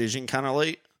his decision kind of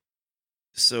late.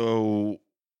 So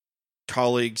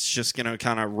Colleague's just going to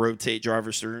kind of rotate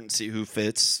drivers through and see who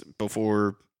fits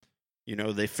before,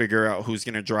 they figure out who's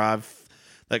going to drive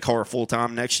that car full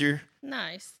time next year.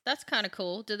 Nice. That's kind of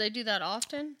cool. Do they do that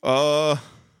often?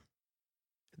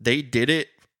 They did it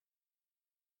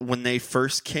when they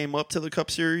first came up to the Cup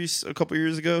Series a couple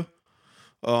years ago.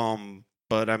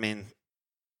 But I mean,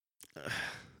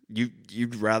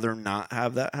 you'd rather not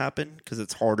have that happen because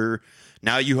it's harder.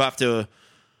 Now you have to.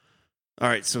 All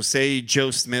right, so say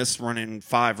Joe Smith's running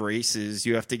 5 races,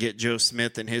 you have to get Joe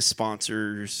Smith and his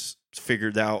sponsors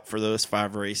figured out for those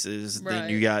 5 races. Right. Then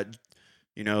you got,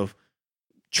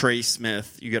 Trey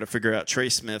Smith. You got to figure out Trey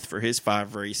Smith for his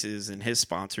 5 races and his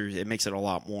sponsors. It makes it a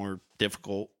lot more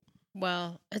difficult.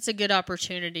 Well, it's a good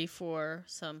opportunity for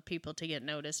some people to get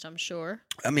noticed, I'm sure.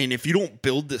 I mean, if you don't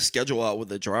build the schedule out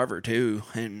with a driver, too,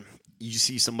 and you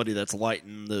see somebody that's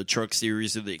lighting the Truck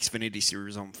Series or the Xfinity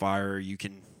Series on fire, you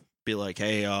can be like,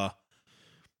 hey,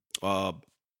 hop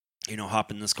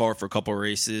in this car for a couple of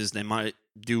races. They might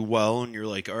do well, and you're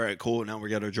like, all right, cool, now we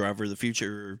got our driver of the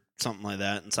future or something like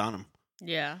that, and sign them.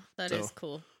 Yeah, that is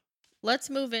cool. Let's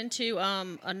move into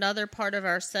another part of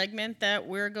our segment that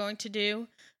we're going to do.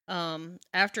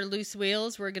 After Loose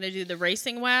Wheels, we're going to do the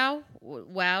Racing Wow.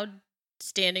 Wow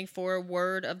standing for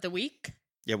Word of the Week.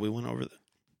 Yeah, we went over that.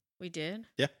 We did?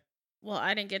 Yeah. Well,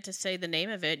 I didn't get to say the name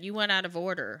of it. You went out of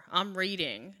order. I'm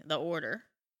reading the order.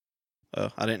 Oh,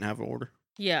 I didn't have an order.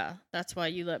 Yeah, that's why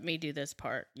you let me do this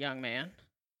part, young man.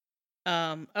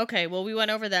 Okay, well, we went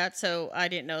over that, so I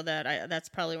didn't know that. That's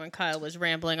probably when Kyle was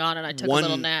rambling on and I took a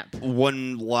little nap.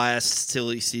 One last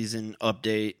silly season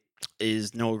update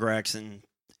is Noah Gragson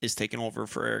is taking over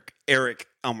for Eric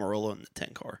Almirola in the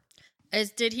 10 car.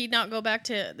 Did he not go back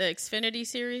to the Xfinity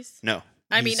Series? No.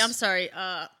 I'm sorry,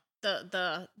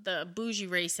 the Bougie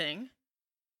Racing.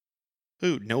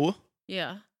 Who, Noah?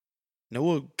 Yeah.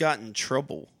 Noah got in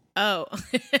trouble. Oh.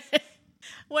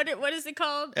 What is it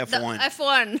called? F1.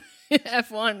 F1.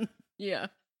 F1. Yeah.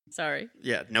 Sorry.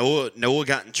 Yeah, Noah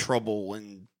got in trouble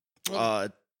when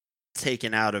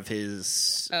taken out of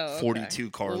his 42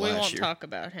 car last year. We won't talk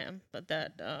about him, but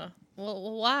that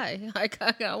why?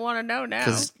 I want to know now.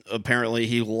 Cuz apparently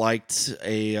he liked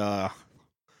a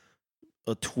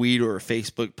tweet or a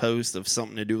Facebook post of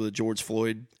something to do with the George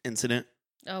Floyd incident.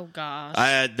 Oh gosh.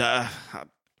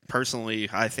 Personally,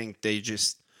 I think they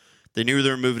knew they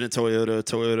were moving to Toyota.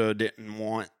 Toyota didn't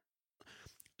want.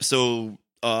 So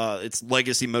it's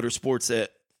Legacy Motorsports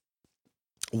that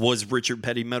was Richard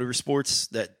Petty Motorsports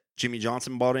that Jimmy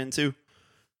Johnson bought into.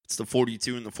 It's the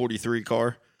 42 and the 43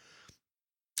 car.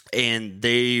 And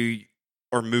they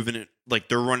are moving it, like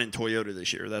they're running Toyota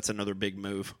this year. That's another big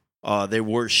move. They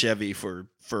were Chevy for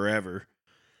forever.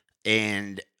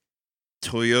 And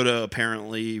Toyota,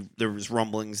 apparently, there was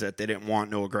rumblings that they didn't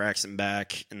want Noah Gragson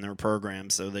back in their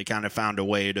program, so they kind of found a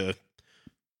way to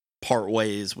part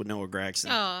ways with Noah Gragson.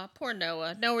 Oh, poor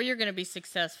Noah. Noah, you're going to be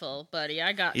successful, buddy.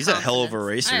 He's a hell of a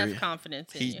racer. I have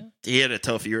confidence in you. He had a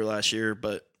tough year last year,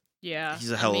 but yeah,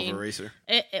 he's a hell of a racer.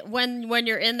 When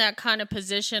you're in that kind of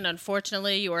position,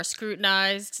 unfortunately, you are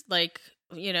scrutinized, like,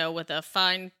 with a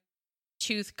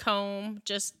fine-tooth comb,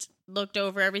 just looked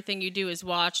over. Everything you do is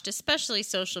watched, especially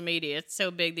social media. It's so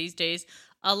big these days.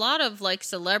 A lot of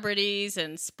celebrities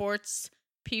and sports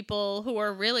people who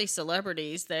are really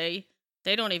celebrities, they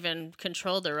don't even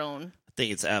control their own. I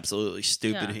think it's absolutely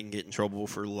stupid. He can get in trouble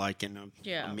for liking a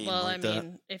meme like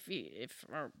that. If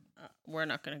we're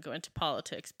not going to go into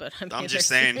politics, but I mean, I'm just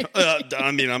saying.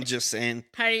 I'm just saying.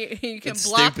 How do you can It's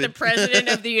block stupid. the president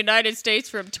of the United States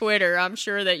from Twitter? I'm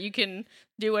sure that you can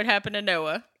do what happened to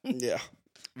Noah. Yeah,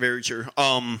 very true.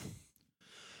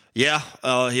 Yeah,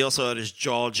 he also had his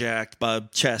jaw jacked by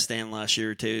Chastain last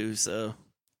year too. So,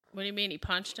 What do you mean he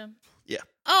punched him? yeah,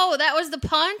 Oh, that was the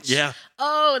punch? yeah,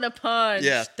 Oh, the punch.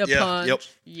 Yeah, The yeah, punch. yep.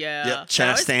 Yeah. yeah. That was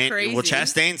Chastain. crazy. Well,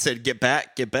 Chastain said, "Get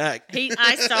back, get back."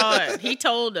 I saw it. He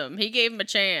told him. He gave him a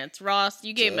chance. Ross,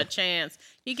 you gave him a chance.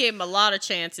 You gave him a lot of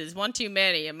chances. One too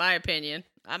many, in my opinion.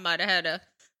 I might have had to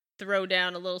throw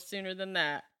down a little sooner than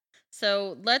that.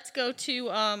 So let's go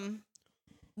to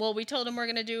well, we told him we're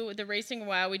gonna do the racing.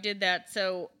 Wow, we did that.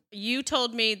 So you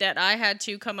told me that I had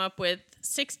to come up with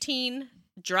 16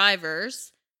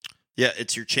 drivers. Yeah,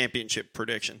 it's your championship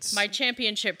predictions. My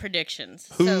championship predictions.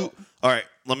 Who? So, All right,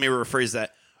 let me rephrase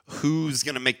that. Who's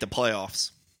going to make the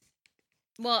playoffs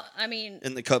well, I mean,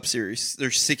 in the Cup Series?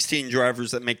 There's 16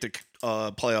 drivers that make the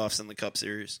playoffs in the Cup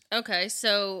Series. okay,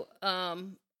 so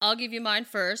I'll give you mine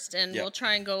first, and Yep. we'll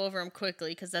try and go over them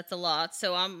quickly because that's a lot.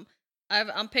 So I'm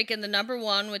picking the number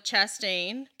 1 with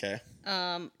Chastain. Okay.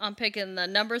 I'm picking the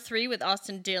number 3 with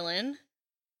Austin Dillon.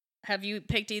 Have you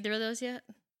picked either of those yet?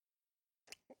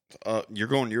 You're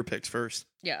going your picks first.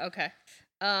 Yeah. Okay.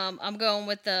 I'm going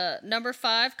with the number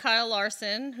 5, Kyle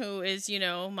Larson, who is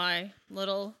my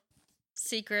little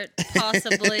secret,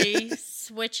 possibly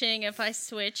switching. If I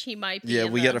switch, he might be. Yeah,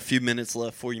 in we the- got a few minutes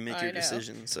left before you make I your know.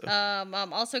 decision. So.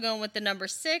 I'm also going with the number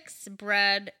 6,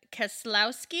 Brad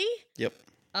Keselowski. Yep.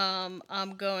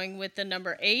 I'm going with the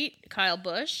number 8, Kyle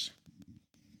Busch.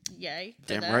 Yay. for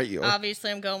Damn that. right you are.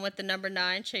 Obviously, I'm going with the number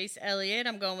 9, Chase Elliott.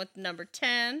 I'm going with the number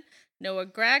 10, Noah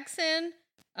Gragson.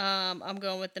 I'm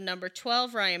going with the number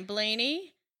 12, Ryan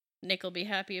Blaney. Nick will be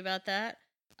happy about that.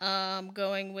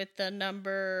 Going with the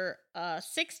number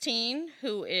 16,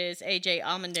 who is AJ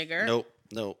Allmendinger.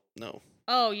 Nope.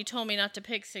 Oh, you told me not to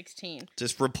pick 16.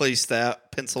 Just replace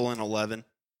that. Pencil in 11.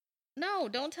 No,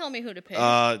 don't tell me who to pick.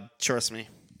 Trust me.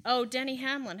 Oh, Denny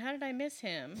Hamlin. How did I miss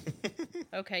him?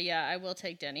 Okay, yeah, I will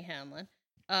take Denny Hamlin.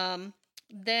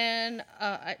 Then,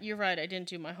 you're right, I didn't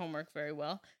do my homework very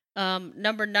well.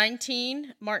 Number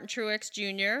 19, Martin Truex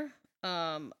Jr.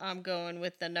 I'm going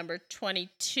with the number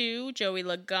 22, Joey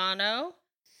Logano.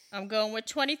 I'm going with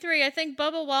 23. I think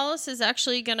Bubba Wallace is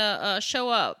actually going to show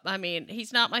up. I mean,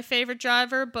 he's not my favorite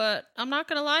driver, but I'm not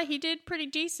going to lie, he did pretty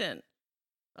decent.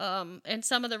 In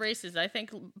some of the races. I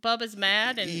think Bubba's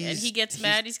mad, and he gets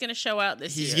mad. He's going to show out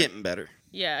this year. He's getting better.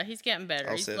 Yeah, he's getting better.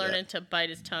 I'll He's say learning to bite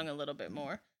his tongue a little bit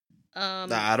more.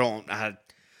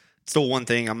 It's the one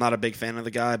thing. I'm not a big fan of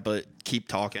the guy, but keep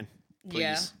talking,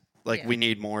 please. Yeah. We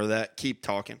need more of that. Keep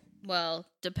talking. Well,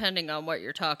 depending on what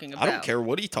you're talking about. I don't care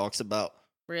what he talks about.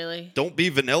 Really? Don't be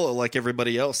vanilla like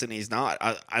everybody else, and he's not.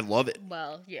 I love it.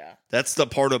 Well, yeah. That's the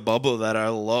part of Bubba that I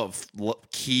love.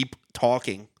 Keep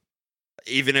talking.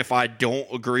 Even if I don't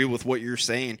agree with what you're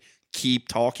saying, keep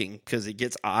talking because it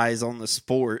gets eyes on the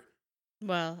sport.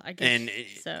 Well, I guess and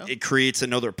so. It creates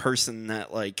another person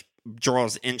that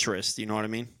draws interest. You know what I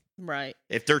mean? Right.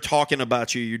 If they're talking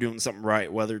about you, you're doing something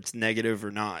right, whether it's negative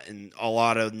or not. And a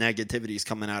lot of negativity is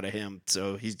coming out of him,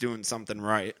 so he's doing something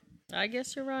right. I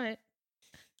guess you're right.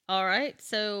 All right.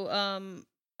 So,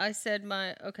 I said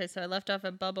so I left off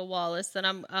at Bubba Wallace. Then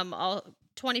I'm all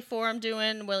 24. I'm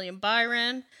doing William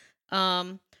Byron.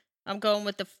 I'm going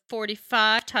with the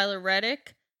 45, Tyler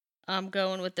Reddick. I'm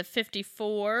going with the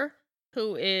 54,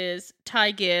 who is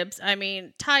Ty Gibbs. I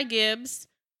mean, Ty Gibbs,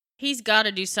 he's got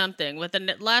to do something with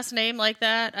a last name like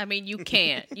that. I mean, you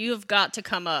can't. You have got to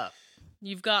come up.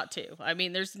 You've got to. I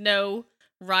mean, there's no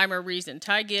rhyme or reason.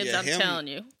 Ty Gibbs, Yeah, I'm telling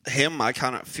you. Him, I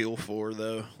kind of feel for,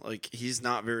 though. He's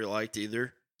not very liked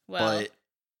either. Well, but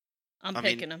I'm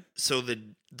picking him. So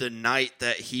the night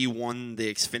that he won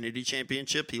the Xfinity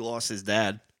Championship, he lost his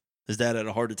dad. His dad had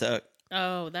a heart attack.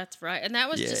 Oh, that's right. And that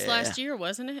was just last year,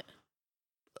 wasn't it?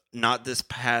 Not this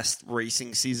past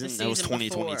racing season. That was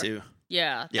 2022. Before.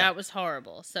 Yeah, that was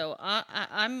horrible. So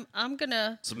I'm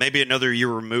gonna. So maybe another year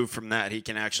removed from that, he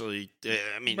can actually.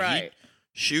 Right.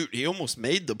 He almost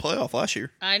made the playoff last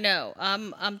year. I know.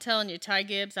 I'm telling you, Ty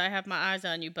Gibbs, I have my eyes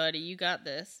on you, buddy. You got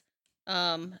this.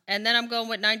 And then I'm going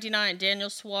with 99, Daniel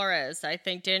Suarez. I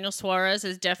think Daniel Suarez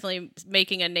is definitely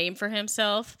making a name for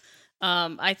himself.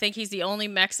 I think he's the only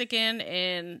Mexican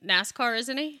in NASCAR,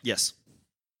 isn't he? Yes.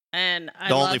 And I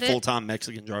the love only full-time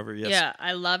Mexican driver, yes. Yeah,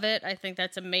 I love it. I think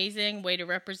that's amazing. Way to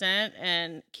represent,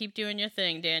 and keep doing your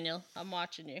thing, Daniel. I'm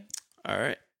watching you. All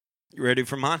right. You ready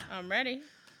for mine? I'm ready.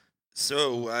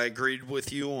 So I agreed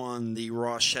with you on the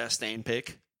Ross Chastain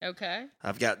pick. Okay.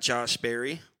 I've got Josh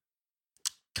Berry.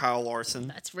 Kyle Larson.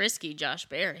 That's risky, Josh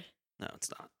Berry. No, it's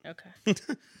not. Okay.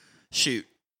 Shoot.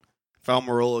 If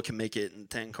Almirola can make it in the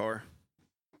 10 car.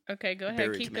 Okay, go ahead.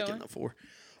 Berry Keep can make it going. in the 4.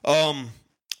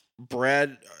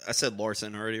 Brad, I said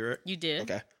Larson already, right? You did.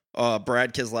 Okay.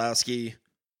 Brad Keselowski,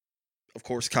 of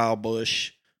course, Kyle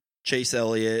Busch, Chase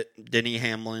Elliott, Denny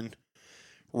Hamlin,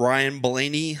 Ryan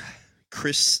Blaney,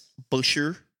 Chris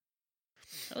Buescher.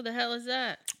 Who the hell is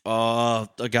that?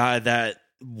 A guy that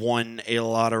won a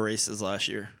lot of races last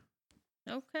year.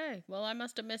 Okay. Well, I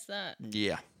must have missed that.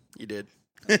 Yeah, you did.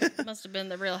 Must have been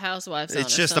the Real Housewives.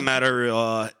 It's just a matter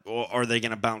of are they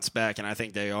going to bounce back, and I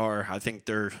think they are. I think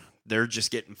they're just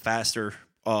getting faster.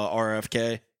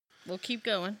 RFK. We'll keep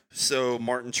going. So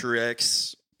Martin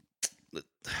Truex,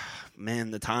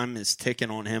 man, the time is ticking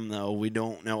on him. Though we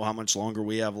don't know how much longer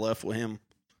we have left with him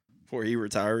before he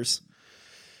retires.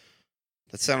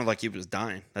 That sounded like he was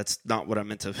dying. That's not what I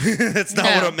meant to. That's not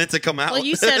what I meant to come out. Well,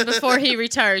 you said before he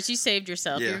retires, you saved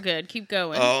yourself. Yeah. You're good. Keep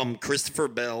going. Christopher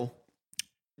Bell,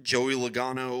 Joey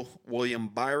Logano, William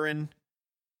Byron,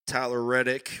 Tyler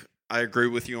Reddick. I agree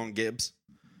with you on Gibbs.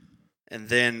 And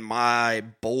then my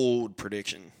bold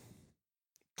prediction,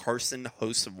 Carson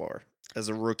Hocevar as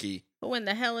a rookie. Who in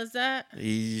the hell is that?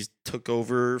 He took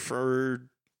over for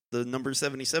the number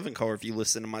 77 car if you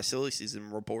listen to my silly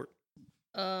season report.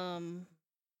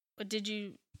 But did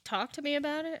you talk to me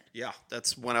about it? Yeah,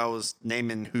 that's when I was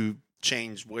naming who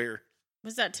changed where.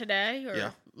 Was that today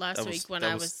or last week when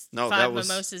I was five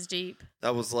mimosas deep?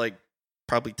 That was like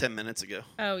probably 10 minutes ago.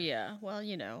 Oh, yeah. Well,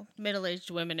 you know,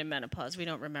 middle-aged women in menopause, we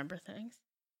don't remember things.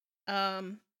 Now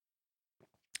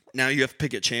you have to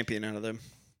pick a champion out of them.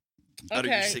 Out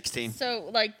of your 16. So,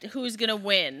 like, who's going to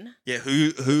win? Yeah,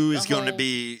 who is going to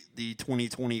be the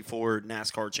 2024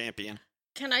 NASCAR champion?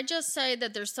 Can I just say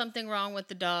that there's something wrong with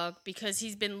the dog because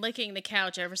he's been licking the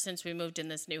couch ever since we moved in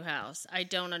this new house. I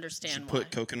don't understand why.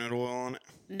 Put coconut oil on it?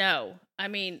 No. I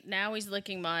mean, now he's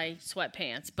licking my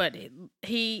sweatpants, but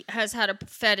he has had a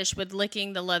fetish with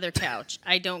licking the leather couch.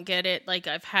 I don't get it. Like,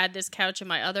 I've had this couch in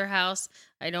my other house.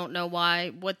 I don't know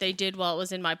what they did while it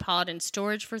was in my pod in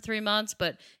storage for 3 months,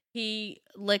 but he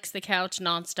licks the couch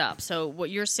nonstop. So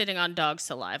you're sitting on dog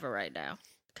saliva right now.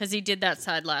 Because he did that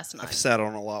side last night. I've sat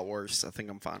on a lot worse. I think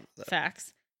I'm fine with that.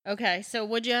 Facts. Okay, so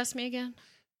what'd you ask me again?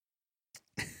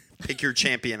 Pick your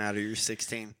champion out of your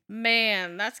 16.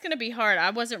 Man, that's going to be hard. I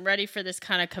wasn't ready for this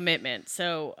kind of commitment.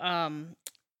 So,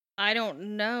 I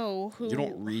don't know who. You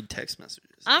don't read text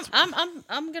messages.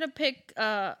 I'm going to pick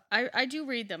I do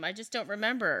read them. I just don't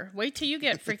remember. Wait till you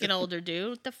get freaking older, dude.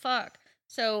 What the fuck?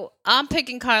 So I'm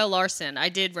picking Kyle Larson. I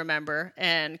did remember,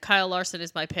 and Kyle Larson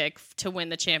is my pick to win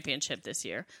the championship this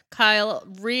year. Kyle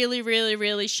really, really,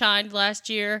 really shined last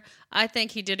year. I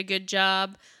think he did a good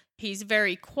job. He's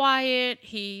very quiet.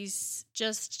 He's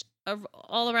just an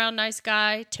all-around nice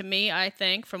guy to me, I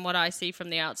think, from what I see from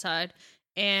the outside.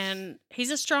 And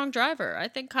he's a strong driver. I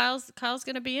think Kyle's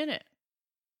going to be in it.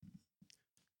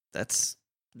 That's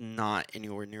not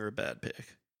anywhere near a bad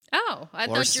pick. Oh, I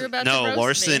thought you were about to roast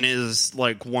Larson me. is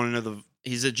like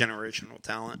he's a generational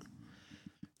talent.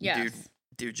 Yes.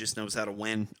 Dude just knows how to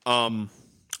win.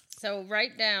 So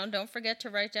don't forget to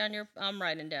write down I'm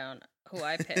writing down who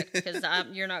I picked because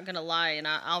you're not going to lie and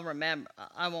I'll remember.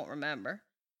 I won't remember.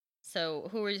 So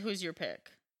who's your pick?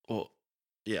 Well,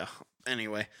 yeah.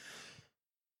 Anyway,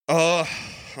 I'm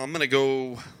going to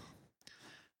go.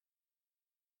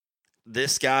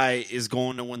 This guy is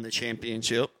going to win the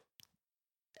championship.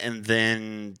 And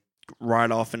then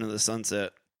ride off into the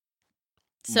sunset.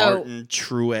 So, Martin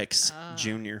Truex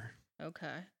Jr.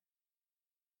 Okay.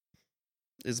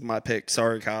 Is my pick.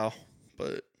 Sorry, Kyle.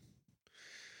 But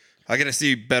I got to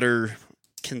see better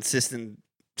consistent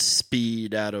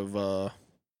speed out of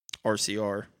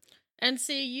RCR. And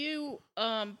see, you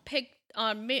picked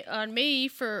on me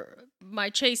for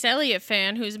my Chase Elliott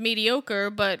fan who's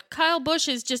mediocre, but Kyle Busch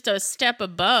is just a step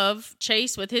above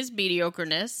Chase with his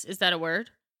mediocreness. Is that a word?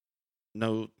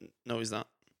 No, he's not.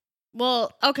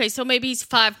 Well, okay, so maybe he's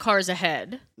 5 cars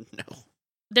ahead. No.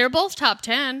 They're both top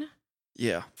 10.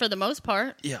 Yeah. For the most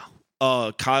part. Yeah.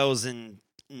 Kyle's in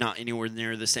not anywhere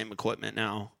near the same equipment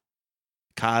now.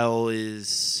 Kyle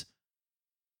has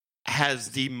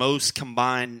the most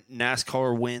combined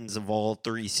NASCAR wins of all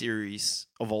 3 series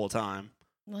of all time.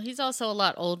 Well, he's also a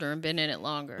lot older and been in it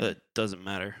longer. But it doesn't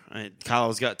matter.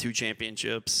 Kyle's got 2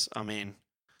 championships. I mean.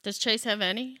 Does Chase have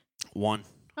any? 1.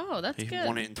 Oh, that's good. He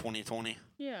won it in 2020.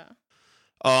 Yeah.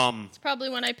 It's probably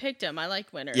when I picked him. I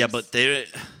like winners. Yeah, but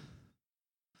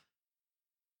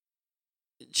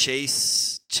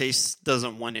Chase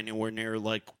doesn't win anywhere near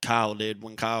like Kyle did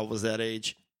when Kyle was that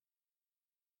age.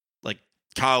 Like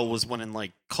Kyle was winning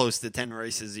like close to 10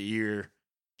 races a year.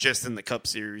 just in the Cup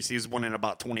Series. He was winning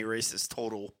about 20 races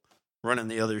total, running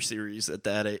the other series at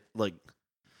that, like,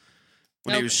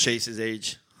 when he was Chase's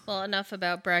age. Well, enough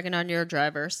about bragging on your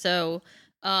driver. So,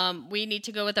 we need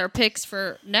to go with our picks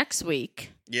for next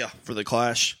week. Yeah, for the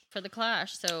Clash.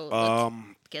 So, let's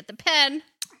get the pen.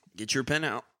 Get your pen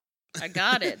out. I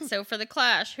got it. So, for the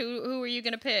Clash, who are you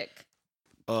going to pick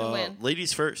to win?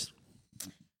 Ladies first.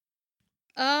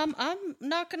 I'm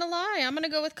not going to lie. I'm going to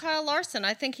go with Kyle Larson.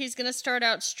 I think he's going to start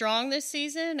out strong this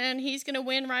season, and he's going to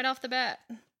win right off the bat.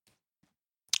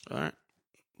 All right.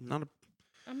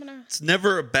 It's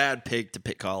never a bad pick to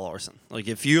pick Kyle Larson. Like,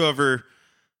 if you ever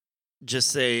just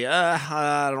say,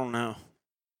 I don't know,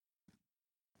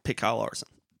 pick Kyle Larson.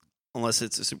 Unless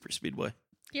it's a super speedway.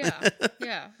 Yeah,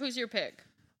 yeah. Who's your pick?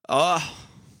 I'm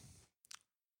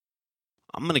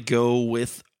going to go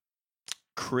with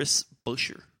Chris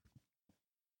Buescher,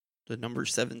 the number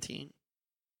 17.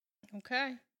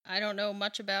 Okay. I don't know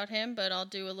much about him, but I'll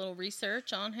do a little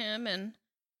research on him, and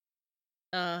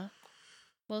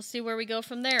we'll see where we go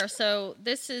from there. So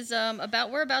this is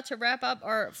we're about to wrap up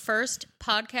our first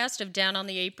podcast of Down on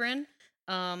the Apron.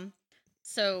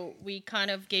 So we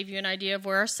kind of gave you an idea of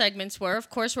where our segments were.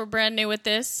 Of course, we're brand new at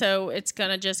this, so it's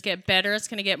going to just get better. It's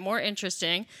going to get more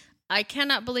interesting. I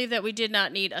cannot believe that we did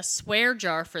not need a swear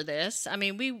jar for this. I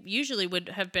mean, we usually would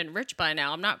have been rich by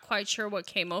now. I'm not quite sure what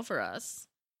came over us.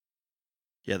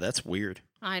 Yeah, that's weird.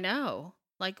 I know.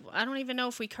 Like, I don't even know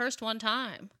if we cursed one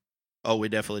time. Oh, we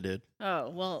definitely did. Oh,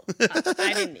 well,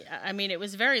 I didn't. I mean, it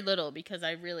was very little because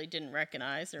I really didn't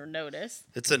recognize or notice.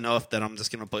 It's enough that I'm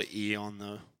just going to put E on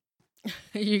the...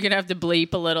 You're going to have to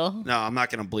bleep a little. No, I'm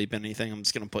not going to bleep anything. I'm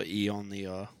just going to put E on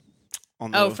the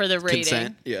for the rating.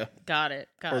 Consent. Yeah. Got it.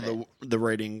 The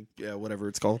rating, yeah, whatever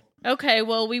it's called. Okay,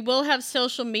 well, we will have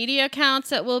social media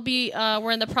accounts that will be, we're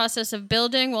in the process of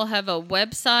building. We'll have a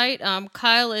website.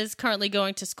 Kyle is currently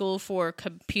going to school for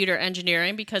computer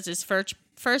engineering because his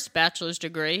first bachelor's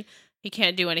degree, he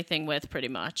can't do anything with pretty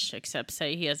much, except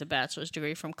say he has a bachelor's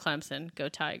degree from Clemson. Go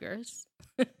Tigers.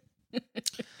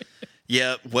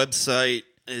 Yeah, website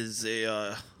is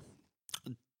it's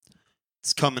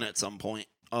coming at some point.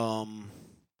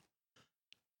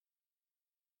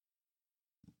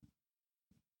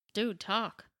 Dude,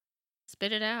 talk.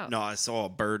 Spit it out. No, I saw a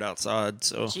bird outside,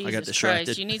 so Jesus I got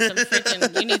distracted. Christ. You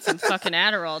need some fucking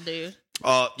Adderall, dude.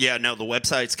 Yeah, no, the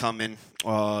website's coming.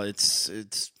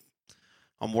 It's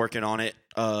I'm working on it.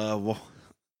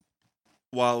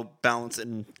 While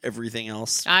balancing everything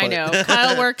else. I know.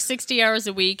 Kyle works 60 hours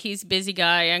a week. He's a busy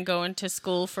guy and going to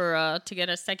school for to get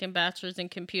a second bachelor's in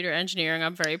computer engineering.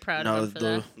 I'm very proud of him for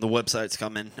that. The website's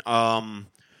coming.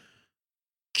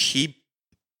 Keep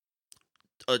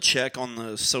a check on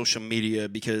the social media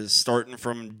because starting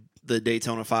from the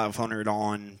Daytona 500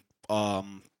 on,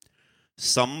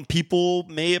 some people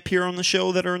may appear on the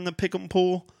show that are in the pick'em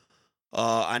pool.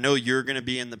 I know you're going to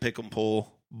be in the pick'em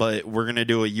pool. But we're going to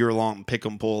do a year-long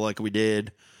pick'em pool like we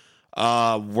did.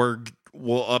 We'll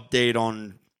update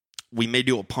on... We may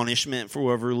do a punishment for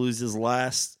whoever loses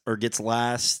last or gets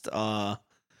last.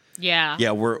 Yeah.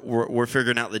 Yeah, we're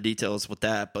figuring out the details with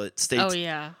that. But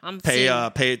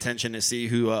pay attention to see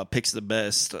who picks the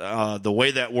best. The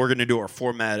way that we're going to do our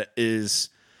format is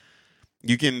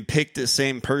you can pick the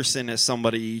same person as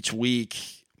somebody each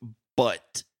week,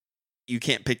 but... You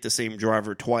can't pick the same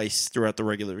driver twice throughout the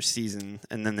regular season,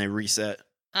 and then they reset.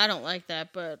 I don't like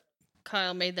that, but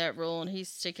Kyle made that rule, and he's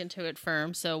sticking to it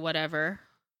firm, so whatever.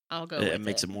 I'll go with it. It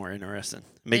makes it more interesting.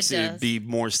 It makes it be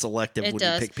more selective when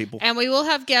you pick people. And we will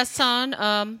have guests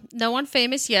on. No one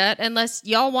famous yet. Unless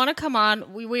y'all want to come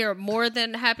on, we are more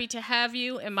than happy to have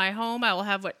you in my home. I will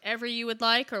have whatever you would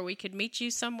like, or we could meet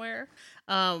you somewhere.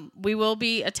 We will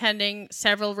be attending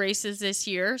several races this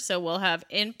year, so we'll have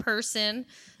in-person...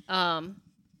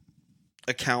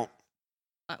 account.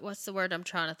 What's the word I'm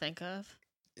trying to think of?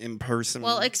 In person.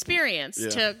 Well, experience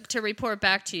to report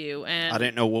back to you. And I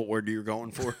didn't know what word you were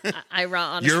going for. I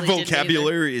honestly your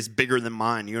vocabulary is bigger than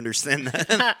mine. You understand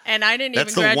that? And I didn't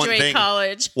even graduate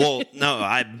college. Well, no,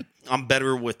 I'm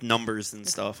better with numbers and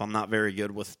stuff. I'm not very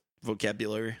good with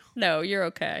vocabulary. No, you're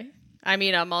okay. I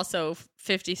mean, I'm also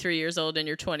 53 years old and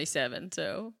you're 27,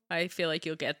 so I feel like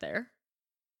you'll get there.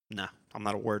 No, I'm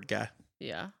not a word guy.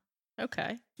 Yeah.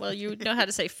 Okay. Well, you know how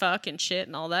to say fuck and shit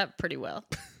and all that pretty well.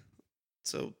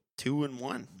 So 2 and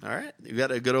 1. All right. You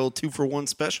got a good old 2-for-1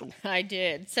 special. I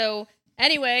did. So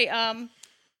anyway,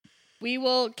 we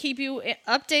will keep you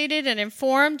updated and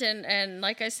informed. And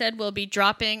like I said, we'll be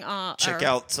dropping. Check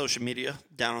out social media,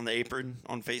 Down on the Apron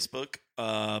on Facebook.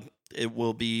 It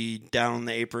will be Down on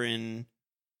the Apron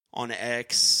on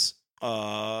X.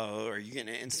 Are you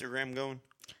getting an Instagram going?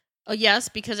 Oh, yes,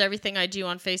 because everything I do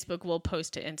on Facebook will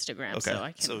post to Instagram.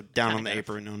 Okay. So Down on the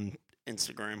Apron on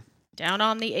Instagram. Down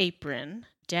on the Apron.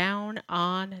 Down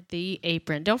on the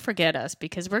Apron. Don't forget us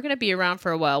because we're going to be around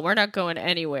for a while. We're not going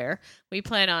anywhere. We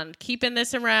plan on keeping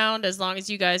this around as long as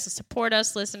you guys support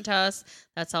us, listen to us.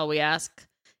 That's all we ask.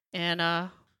 And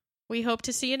we hope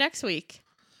to see you next week.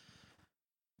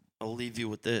 I'll leave you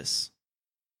with this.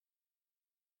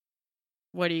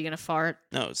 What, are you going to fart?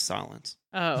 No, it's silence.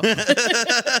 Oh.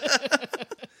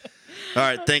 All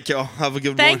right. Thank y'all. Have a good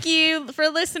one. Thank you for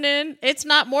listening. It's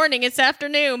not morning, it's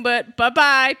afternoon, but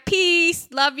bye-bye. Peace.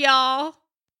 Love y'all.